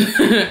know.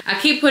 I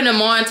keep putting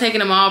them on, taking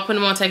them off,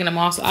 putting them on, taking them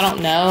off, so I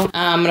don't know.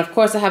 And of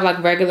course I have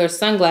like regular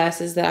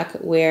sunglasses that I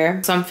could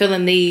wear. So I'm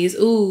feeling these.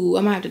 Ooh,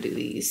 I might have to do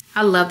these.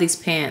 I love these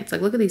pants.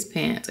 Like, look at these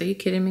pants. Are you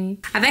kidding me?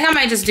 I think I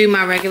might just do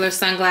my regular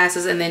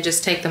sunglasses and then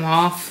just take them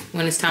off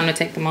when it's time to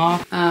take them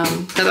off.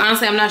 Because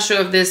honestly, I'm not sure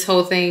if this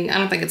whole thing, I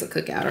don't think it's a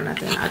cookout or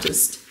nothing.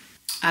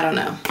 I don't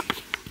know.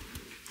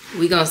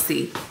 We gonna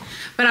see.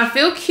 But I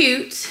feel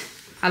cute.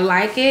 I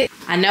like it.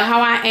 I know how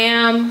I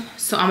am,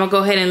 so I'm gonna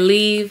go ahead and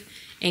leave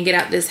and get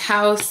out this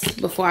house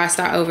before I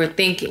start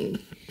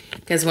overthinking.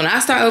 Because when I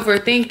start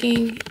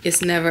overthinking,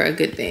 it's never a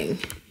good thing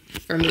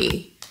for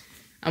me.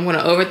 I'm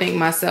gonna overthink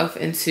myself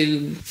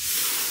into,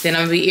 then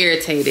I'm gonna be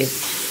irritated,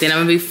 then I'm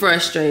gonna be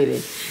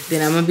frustrated,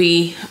 then I'm gonna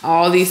be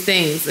all these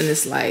things, and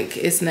it's like,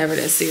 it's never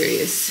that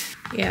serious.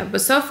 Yeah,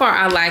 but so far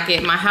I like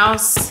it. My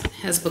house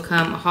has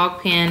become a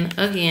hog pen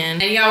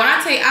again. And y'all, when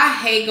I tell you I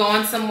hate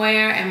going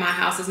somewhere and my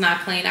house is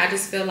not clean, I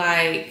just feel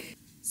like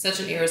such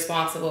an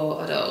irresponsible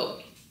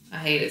adult. I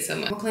hate it so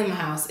much. I'm gonna clean my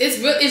house.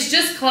 It's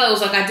just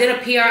clothes. Like I did a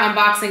PR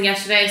unboxing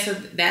yesterday, so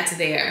that's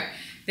there.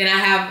 Then I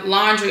have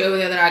laundry over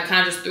there that I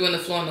kind of just threw on the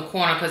floor in the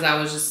corner because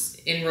I was just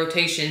in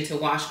rotation to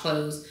wash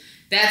clothes.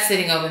 That's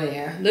sitting over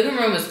there. Living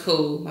room is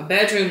cool. My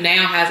bedroom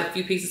now has a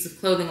few pieces of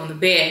clothing on the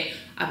bed.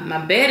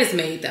 My bed is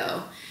made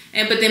though.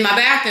 But then my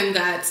bathroom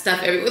got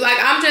stuff everywhere. Like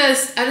I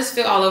just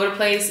feel all over the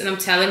place. And I'm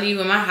telling you,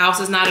 when my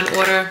house is not in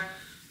order,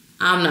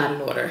 I'm not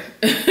in order.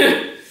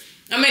 I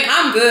mean,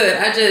 I'm good.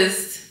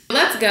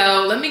 Let's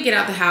go. Let me get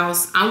out the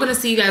house. I'm gonna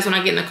see you guys when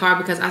I get in the car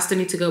because I still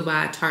need to go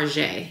by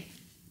Target.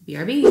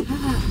 BRB.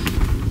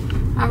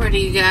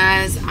 Alrighty, you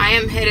guys. I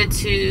am headed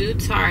to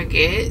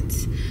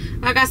Target.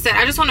 Like I said,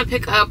 I just want to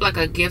pick up like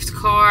a gift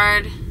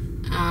card.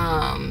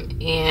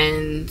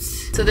 And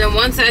so then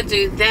once I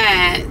do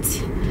that,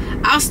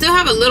 I'll still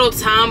have a little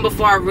time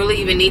before I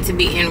really even need to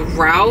be en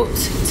route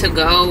to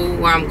go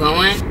where I'm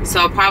going.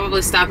 So I'll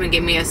probably stop and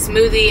get me a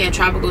smoothie, a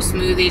tropical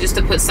smoothie, just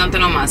to put something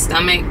on my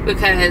stomach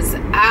because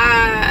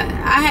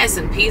I had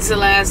some pizza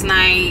last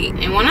night.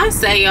 And when I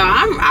say y'all,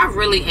 I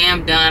really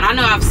am done. I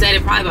know I've said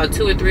it probably about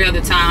 2 or 3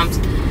 other times,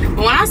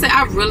 but when I say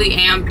I really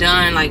am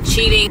done like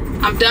cheating,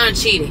 I'm done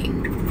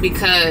cheating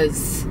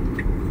because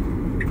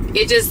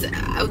it just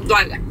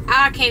like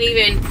I can't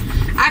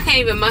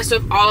even muster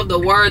up all of the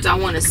words I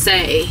want to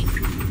say.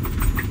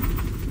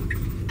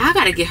 I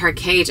gotta get her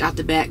cage out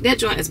the back. That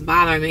joint is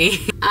bothering me.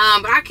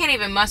 But I can't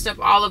even muster up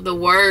all of the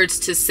words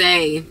to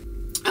say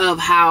of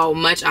how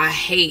much I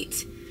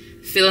hate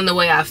feeling the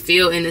way I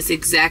feel in this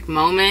exact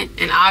moment.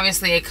 And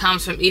obviously it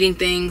comes from eating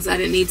things I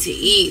didn't need to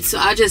eat. So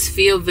I just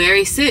feel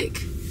very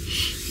sick.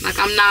 Like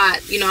I'm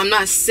not, you know, I'm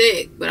not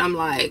sick, but I'm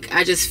like,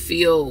 I just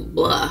feel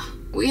blah.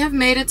 We have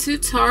made it to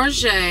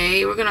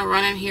Target. We're gonna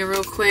run in here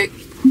real quick.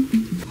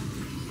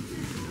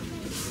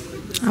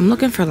 I'm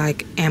looking for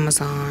like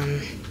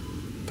Amazon,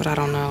 but I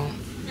don't know.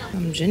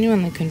 I'm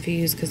genuinely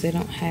confused because they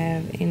don't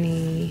have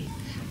any,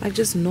 like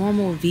just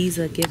normal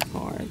Visa gift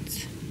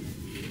cards.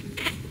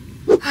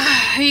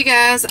 Hey you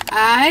guys,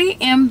 I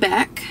am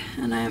back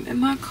and I am in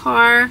my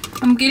car.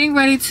 I'm getting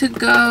ready to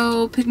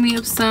go pick me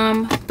up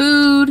some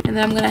food and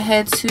then I'm gonna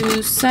head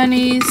to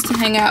Sunny's to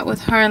hang out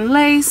with her and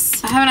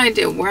Lace. I have an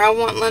idea where I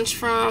want lunch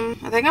from.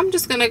 I think I'm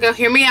just gonna go,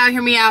 hear me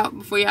out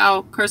before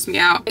y'all curse me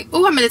out.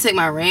 Oh, I'm gonna take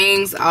my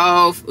rings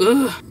off.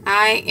 Ugh.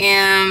 I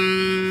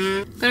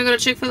am gonna go to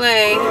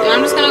Chick-fil-A and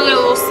I'm just gonna get a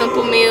little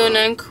simple meal,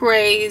 nothing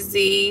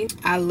crazy.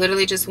 I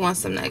literally just want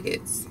some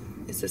nuggets.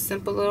 It's a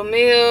simple little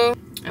meal.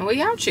 And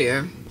we out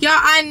here. Y'all,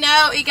 I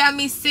know it got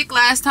me sick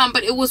last time,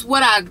 but it was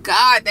what I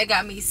got that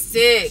got me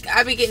sick.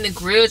 I be getting the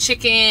grilled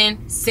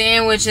chicken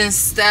sandwich and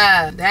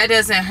stuff. That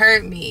doesn't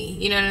hurt me.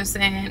 You know what I'm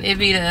saying?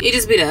 It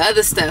just be the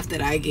other stuff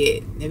that I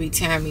get that be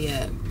tearing me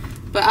up.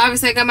 But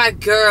obviously I got my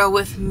girl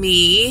with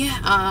me.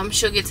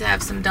 She'll get to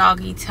have some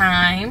doggy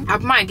time. I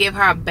might give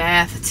her a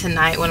bath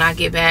tonight when I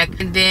get back.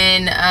 And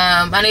then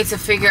I need to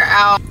figure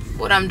out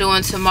what I'm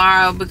doing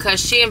tomorrow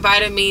because she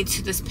invited me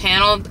to this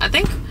panel. I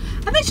think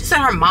she said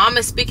her mom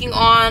is speaking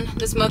on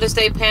this Mother's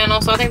Day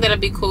panel, so I think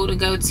that'd be cool to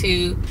go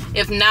to.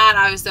 If not,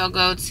 obviously I'll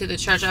go to the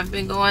church I've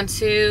been going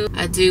to.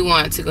 I do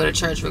want to go to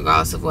church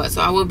regardless of what,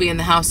 so I will be in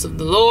the house of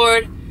the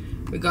Lord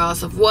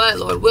regardless of what,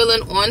 Lord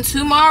willing, on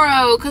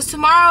tomorrow, because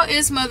tomorrow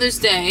is Mother's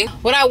Day.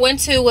 What I went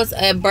to was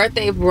a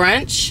birthday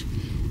brunch,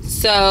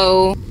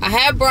 so I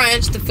had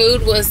brunch. The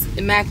food was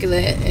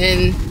immaculate,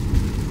 and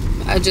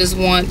I just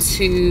want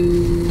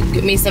to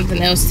get me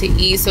something else to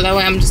eat so that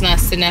way I'm just not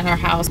sitting at her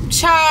house.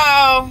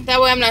 Ciao!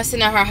 That way I'm not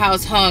sitting at her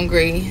house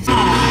hungry.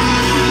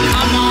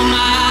 I'm on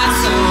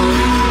my soul.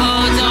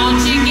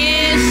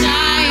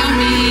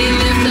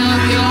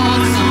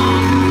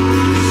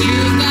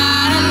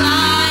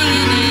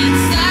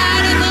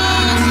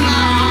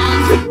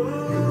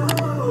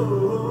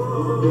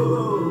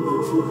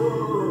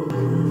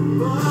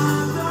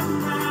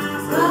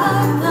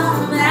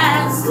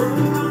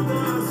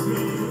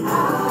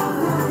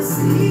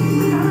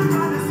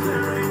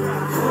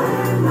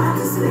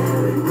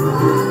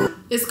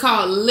 It's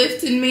called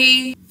Lifting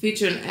Me,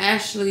 featuring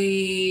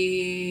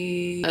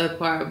Ashley other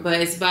part, but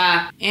it's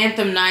by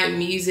Anthem Night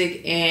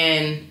Music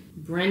and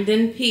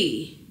Brendan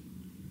P.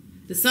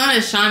 The sun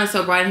is shining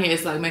so bright in here,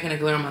 it's like making a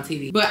glare on my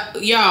TV.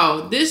 But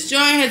y'all, this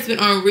joint has been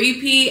on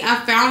repeat.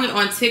 I found it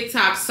on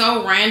TikTok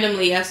so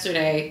randomly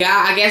yesterday.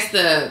 Yeah, I guess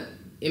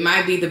it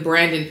might be the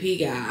Brandon P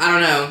guy. I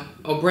don't know.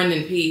 Or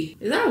Brendan P.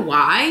 Is that a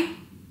Y?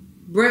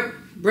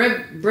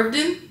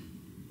 Brevden?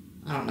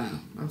 I don't know.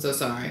 I'm so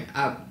sorry.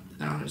 I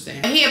don't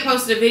understand. He had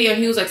posted a video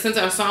and he was like, since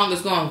our song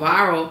is going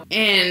viral,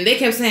 and they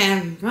kept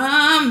saying,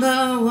 from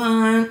the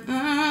one,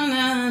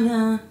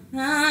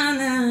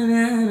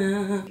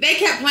 they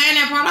kept playing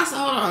that part. I said,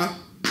 hold on.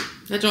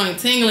 That joint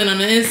tingling on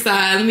the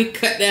inside. Let me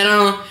cut that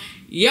on.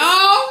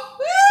 Y'all,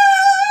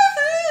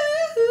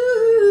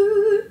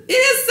 it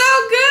is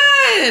so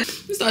good.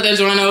 Let me start that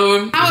joint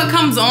over. How it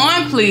comes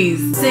on,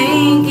 please.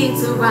 Sinking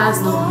to rise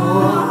no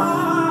more.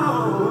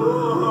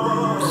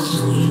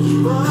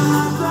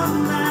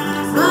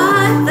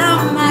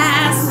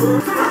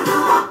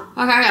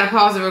 Okay, I gotta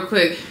pause it real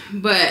quick,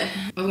 but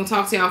I was gonna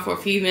talk to y'all for a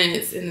few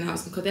minutes and then I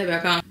was gonna cut that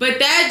back on. But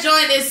that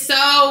joint is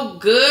so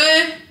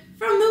good.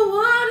 From the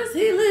waters,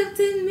 he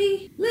lifted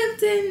me.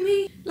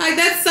 Like,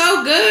 that's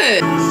so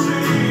good. Okay.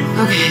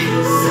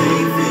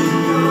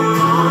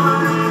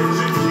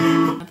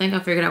 I think I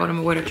figured out what I'm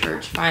gonna wear to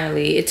church,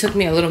 finally. It took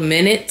me a little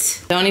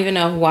minute. Don't even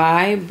know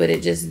why, but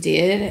it just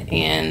did.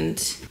 And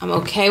I'm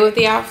okay with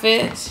the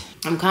outfit.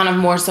 I'm kind of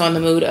more so in the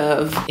mood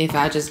of, if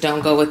I just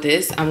don't go with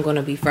this, I'm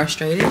gonna be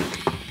frustrated.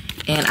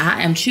 And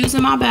I am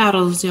choosing my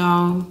battles,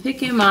 y'all.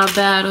 Picking my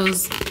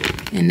battles.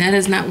 And that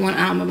is not one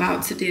I'm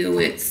about to deal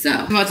with. So,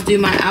 I'm about to do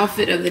my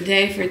outfit of the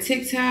day for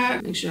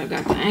TikTok. Make sure I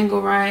got the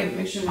angle right.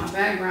 Make sure my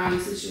background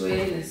is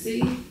situated. And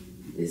see,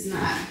 it's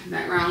not.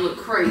 Background look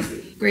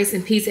crazy. Grace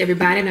and peace,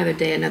 everybody. Another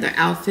day, another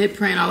outfit.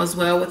 Praying all is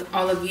well with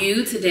all of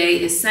you.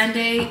 Today is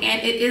Sunday,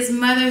 and it is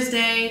Mother's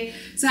Day.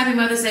 So, happy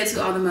Mother's Day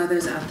to all the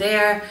mothers out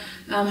there.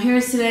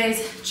 Here's today's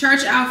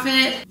church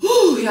outfit.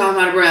 Whew, y'all, I'm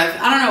out of breath.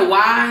 I don't know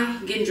why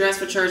getting dressed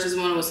for church this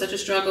morning was such a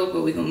struggle,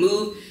 but we're gonna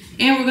move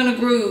and we're gonna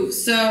groove.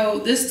 So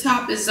this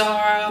top is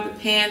Zara, the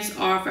pants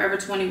are Forever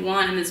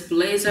 21, and this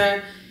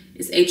blazer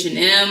is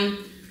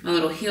H&M. My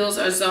little heels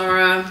are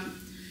Zara.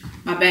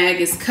 My bag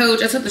is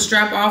Coach. I took the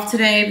strap off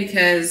today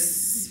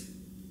because,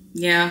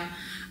 yeah.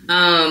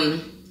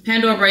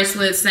 Pandora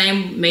bracelet,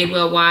 same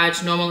Madewell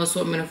watch, normal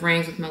assortment of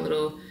rings with my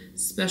little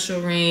special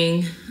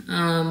ring.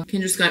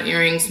 Kendra Scott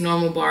earrings,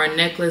 normal bar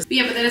necklace. But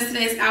yeah, but that is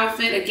today's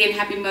outfit. Again,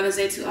 happy Mother's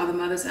Day to all the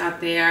mothers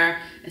out there,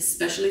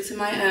 especially to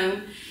my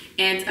own.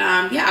 And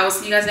yeah, I will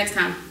see you guys next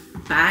time.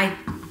 Bye.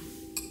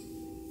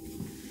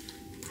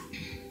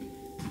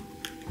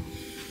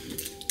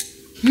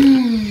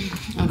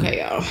 Okay,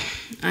 y'all.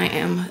 I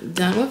am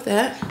done with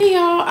that. Hey,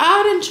 y'all,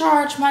 I didn't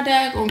charge my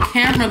dad on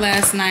camera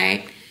last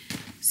night.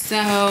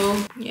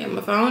 So, yeah,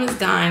 my phone is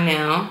dying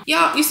now.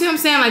 Y'all, you see what I'm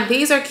saying? Like,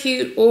 these are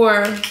cute,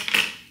 or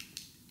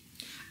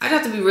I'd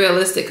have to be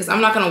realistic because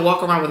I'm not going to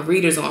walk around with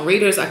readers on.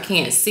 Readers I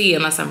can't see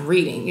unless I'm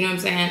reading. You know what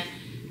I'm saying?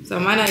 So I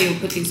might not even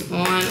put these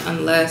on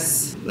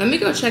unless... Let me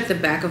go check the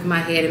back of my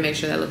head and make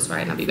sure that looks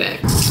right, and I'll be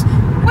back.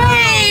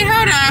 Wait,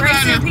 hold on.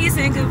 Grace and peace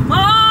and good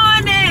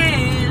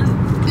morning.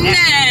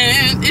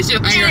 Nah, it's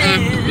your finger.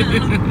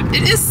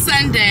 It is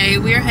Sunday.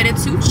 We are headed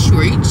to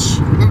church.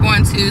 We're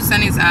going to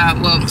Sunny's,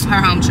 well,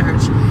 her home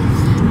church.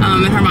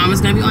 And her mom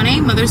is going to be on a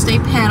Mother's Day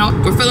panel.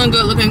 We're feeling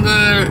good, looking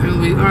good, and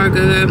we are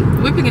good.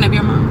 We're picking up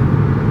your mom.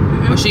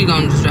 Or she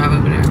going to just drive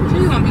over there?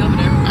 She's going to be over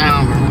there. I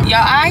don't know.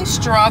 Y'all, I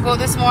struggled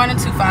this morning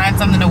to find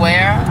something to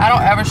wear. I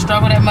don't ever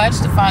struggle that much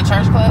to find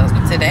church clothes,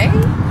 but today,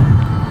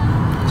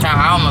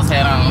 I almost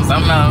had on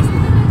something else.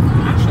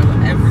 I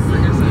struggle every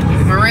single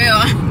Sunday. For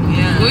real?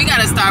 Yeah. We got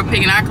to start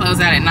picking our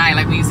clothes out at night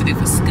like we used to do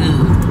for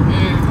school.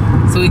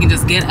 So we can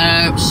just get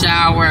up,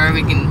 shower,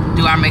 we can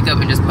do our makeup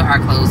and just put our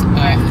clothes on.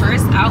 My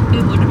first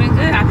outfit would have been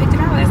good. I picked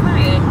it out last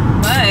night.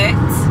 But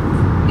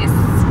it's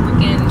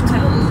freaking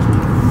cold.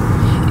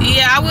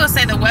 Yeah, I will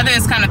say the weather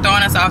is kind of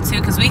throwing us off too,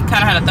 because we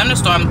kind of had a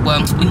thunderstorm.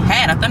 Well, we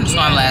had a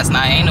thunderstorm last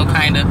night. Ain't no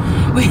kind of.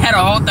 We had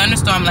a whole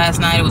thunderstorm last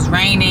night. It was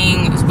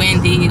raining, it was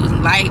windy, it was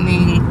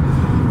lightning,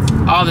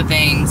 all the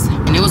things.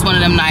 And it was one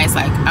of them nights,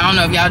 like, I don't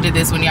know if y'all did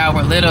this when y'all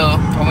were little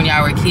or when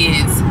y'all were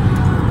kids.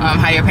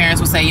 How your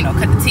parents would say, you know,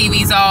 cut the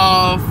TVs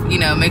off, you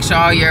know, make sure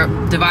all your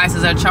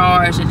devices are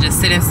charged and just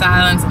sit in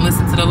silence and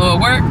listen to the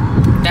Lord work.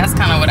 That's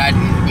kind of what I did.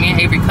 Me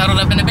and Avery cuddled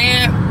up in the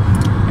bed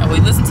and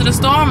we listened to the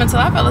storm until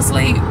I fell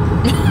asleep.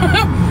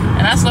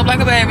 And I slept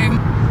like a baby.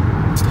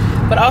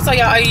 But also,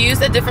 y'all, I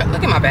used a different,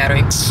 look at my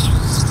battery.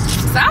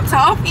 Stop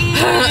talking.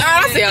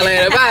 I'll see y'all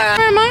later. Bye.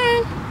 Where am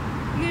I?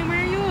 You ain't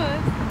wearing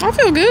yours. I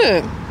feel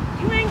good.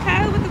 You ain't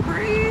cold with the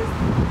breeze.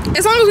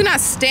 As long as we're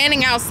not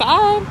standing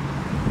outside.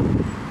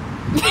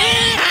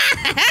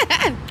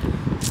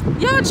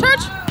 Y'all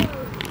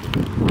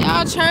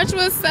church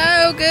was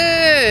so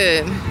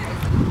good.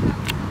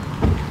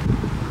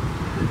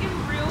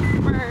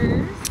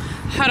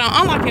 Hold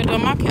on, unlock your door.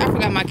 I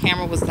forgot my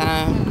camera was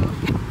down.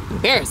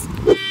 Embarrassing.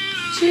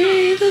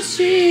 Jesus,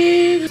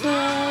 Jesus.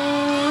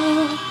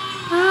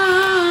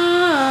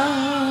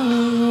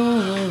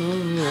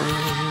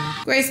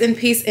 Grace and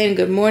peace and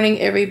good morning,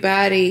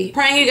 everybody.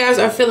 Praying you guys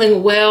are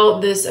feeling well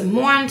this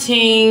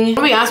morning.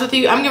 I'll be honest with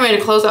you, I'm getting ready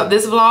to close out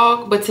this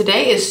vlog, but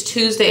today is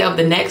Tuesday of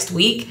the next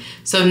week.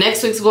 So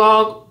next week's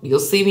vlog, you'll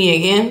see me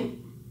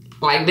again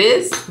like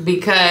this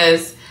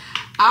because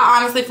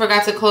I honestly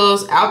forgot to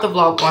close out the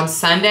vlog on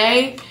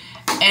Sunday.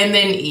 And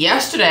then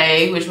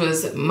yesterday, which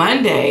was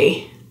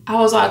Monday, I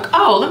was like,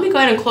 oh, let me go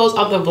ahead and close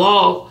out the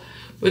vlog.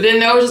 But then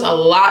there was just a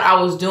lot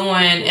I was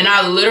doing, and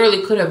I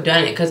literally could have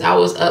done it because I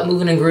was up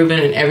moving and grooving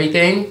and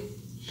everything.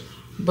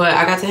 But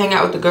I got to hang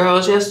out with the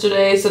girls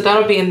yesterday, so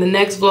that'll be in the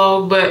next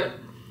vlog. But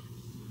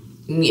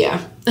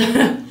yeah.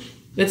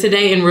 But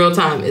today in real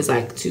time is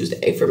like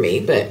Tuesday for me.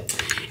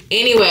 But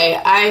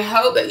anyway, I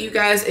hope that you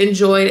guys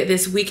enjoyed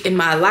this week in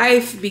my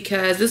life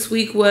because this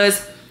week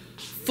was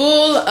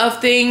full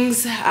of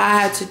things I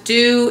had to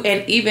do.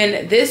 And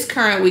even this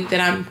current week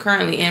that I'm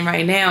currently in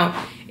right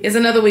now is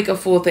another week of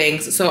full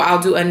things. So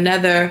I'll do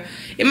another,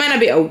 it might not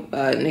be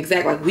an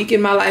exact like week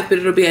in my life, but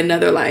it'll be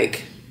another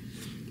like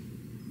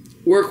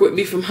work with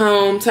me from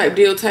home type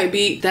deal, type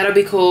beat. That'll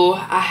be cool.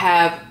 I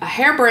have a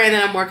hair brand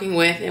that I'm working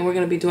with, and we're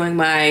gonna be doing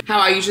how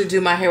I usually do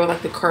my hair with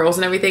like the curls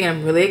and everything. And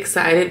I'm really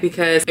excited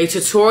because a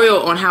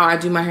tutorial on how I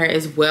do my hair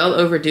is well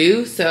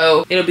overdue.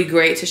 So it'll be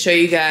great to show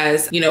you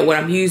guys, you know, what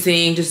I'm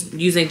using, just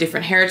using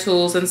different hair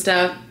tools and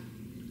stuff.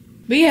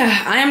 But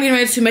yeah, I am getting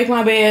ready to make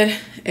my bed.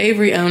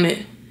 Avery on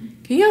it.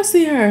 Can y'all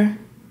see her?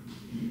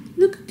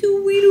 Look at the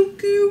little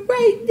girl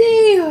right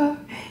there.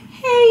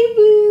 Hey,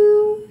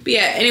 boo. But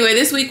yeah, anyway,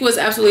 this week was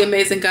absolutely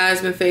amazing.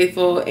 God's been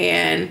faithful,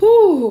 and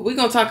we're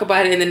gonna talk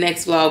about it in the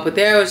next vlog. But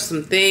there was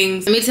some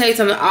things. Let me tell you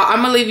something.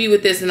 I'm gonna leave you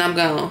with this, and I'm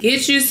gonna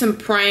get you some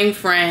praying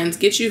friends.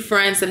 Get you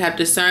friends that have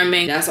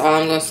discernment. That's all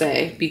I'm gonna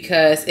say,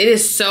 because it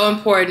is so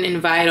important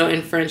and vital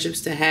in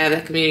friendships to have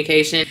that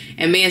communication.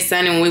 And me and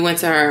Sunny, when we went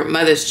to her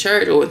mother's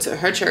church, or went to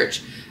her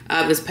church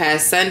this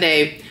past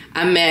Sunday,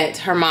 I met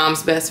her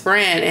mom's best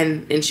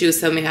friend, and she was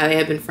telling me how they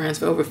had been friends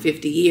for over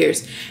 50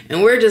 years.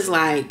 And we're just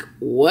like,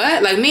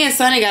 what? Like, me and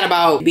Sunny got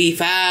about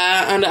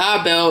B5 under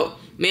our belt.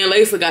 Me and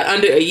Lacey got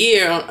under a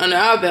year under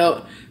our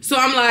belt. So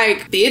I'm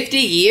like, 50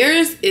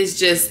 years is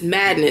just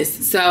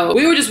madness. So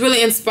we were just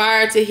really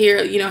inspired to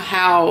hear, you know,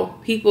 how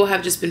people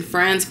have just been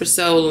friends for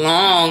so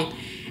long.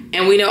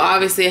 And we know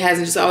obviously it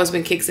hasn't just always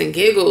been kicks and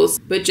giggles,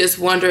 but just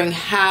wondering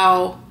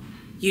how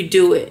you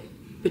do it.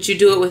 But you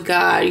do it with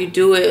God. You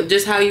do it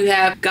just how you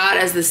have God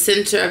as the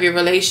center of your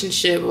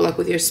relationship, or like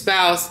with your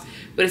spouse.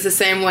 But it's the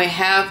same way,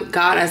 have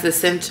God as the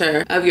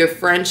center of your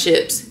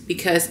friendships,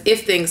 because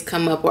if things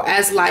come up, or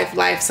as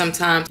life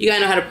sometimes, you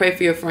gotta know how to pray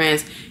for your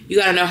friends. You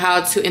gotta know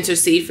how to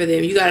intercede for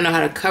them. You gotta know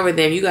how to cover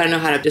them. You gotta know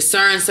how to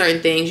discern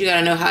certain things. You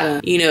gotta know how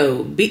to, you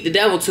know, beat the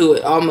devil to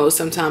it almost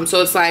sometimes.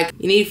 So it's like,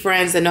 you need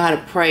friends that know how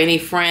to pray. You need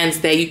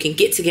friends that you can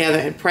get together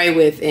and pray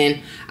with. And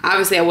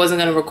obviously I wasn't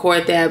gonna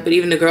record that, but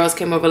even the girls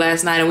came over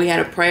last night and we had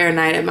a prayer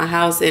night at my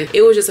house, and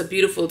it was just a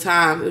beautiful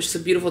time. It was just a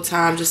beautiful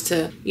time just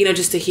to, you know,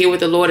 just to hear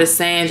what the Lord is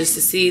saying, just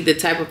to see the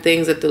type of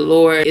things that the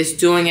Lord is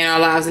doing in our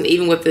lives, and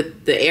even with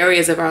the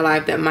areas of our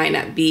life that might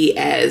not be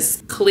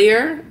as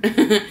clear.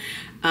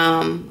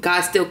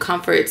 God still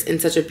comforts in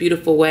such a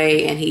beautiful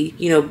way, and he,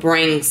 you know,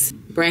 brings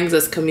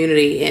us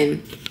community,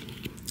 and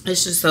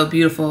it's just so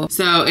beautiful.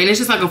 So, and it's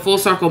just like a full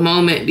circle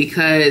moment,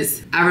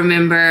 because I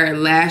remember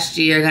last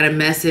year I got a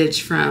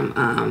message from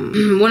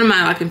one of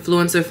my like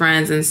influencer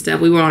friends and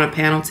stuff. We were on a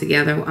panel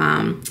together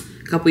a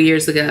couple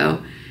years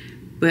ago,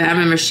 but I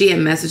remember she had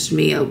messaged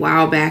me a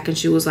while back, and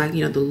she was like,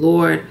 you know, the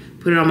Lord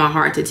put it on my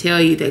heart to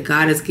tell you that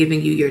God is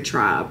giving you your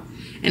tribe.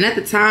 And at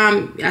the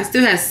time, I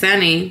still had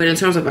Sunny, but in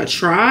terms of a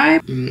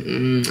tribe,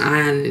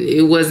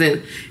 it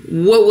wasn't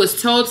what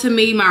was told to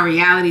me. My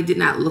reality did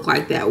not look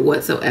like that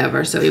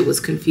whatsoever, so it was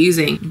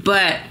confusing.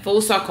 But full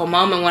circle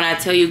moment when I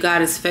tell you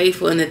God is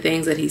faithful in the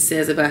things that he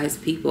says about his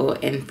people,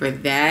 and for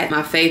that,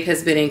 my faith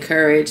has been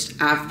encouraged.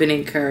 I've been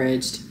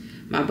encouraged.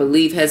 My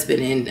belief has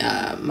been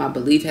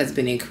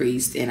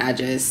increased, and I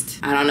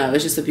don't know,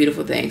 it's just a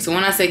beautiful thing. So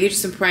when I say get you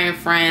some praying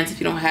friends, if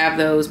you don't have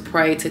those,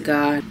 pray to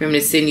God for him to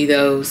send you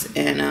those.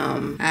 And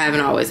I haven't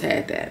always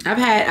had that. I've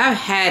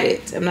had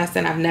it. I'm not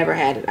saying I've never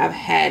had it. I've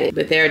had it,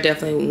 but there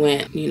definitely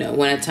went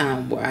a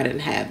time where I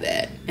didn't have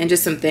that, and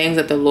just some things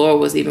that the Lord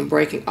was even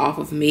breaking off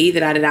of me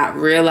that I did not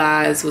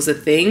realize was a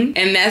thing.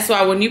 And that's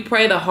why when you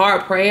pray the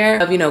hard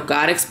prayer of, you know,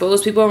 God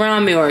expose people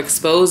around me, or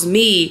expose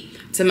me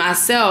to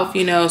myself,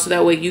 you know, so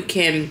that way you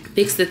can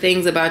fix the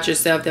things about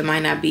yourself that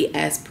might not be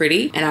as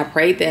pretty. And I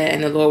prayed that,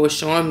 and the Lord was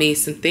showing me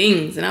some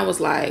things, and I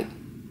was like,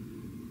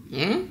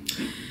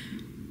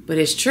 but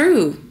it's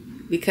true,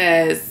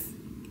 because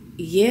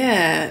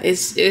yeah,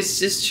 it's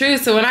just true.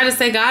 So when I just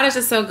say God is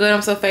just so good,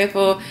 I'm so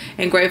faithful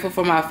and grateful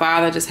for my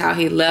Father, just how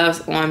he loves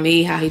on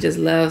me, how he just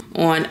loves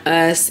on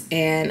us,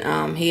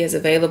 and he is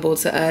available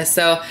to us.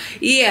 So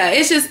yeah,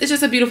 it's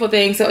just a beautiful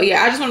thing. So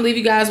yeah, I just want to leave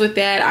you guys with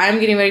that. I'm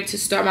getting ready to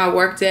start my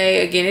work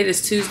day. Again, it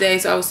is Tuesday,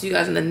 so I will see you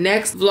guys in the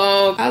next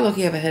vlog. I look,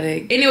 you have a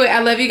headache. Anyway, I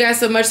love you guys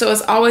so much. So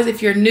as always,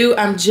 if you're new,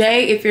 I'm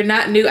Jay. If you're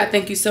not new, I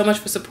thank you so much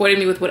for supporting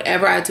me with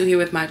whatever I do here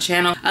with my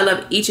channel. I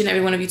love each and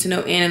every one of you to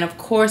no end. And of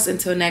course,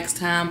 until next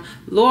time,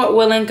 Lord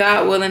willing,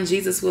 God willing,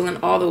 Jesus willing,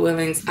 all the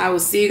willings, I will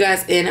see you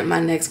guys in my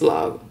next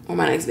vlog or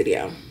my next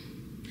video.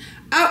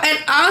 Oh, and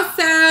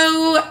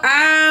also,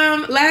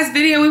 last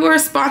video we were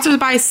sponsored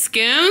by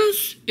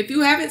Skims. If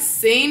you haven't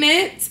seen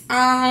it,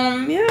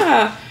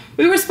 yeah,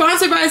 we were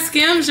sponsored by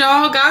Skims,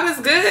 y'all. God is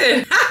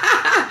good.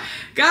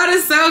 God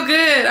is so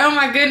good. Oh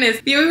my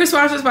goodness. Yeah, we were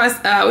sponsored by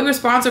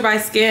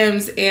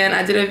Skims, and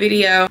I did a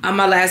video on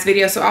my last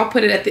video, so I'll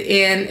put it at the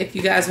end if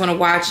you guys want to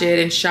watch it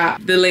and shop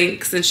the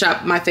links and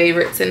shop my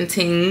favorites and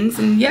things.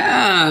 And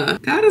yeah,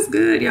 God is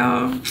good,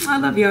 y'all. I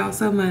love y'all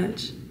so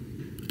much.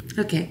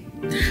 Okay,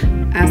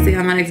 I'll see you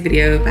on my next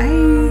video.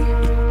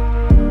 Bye.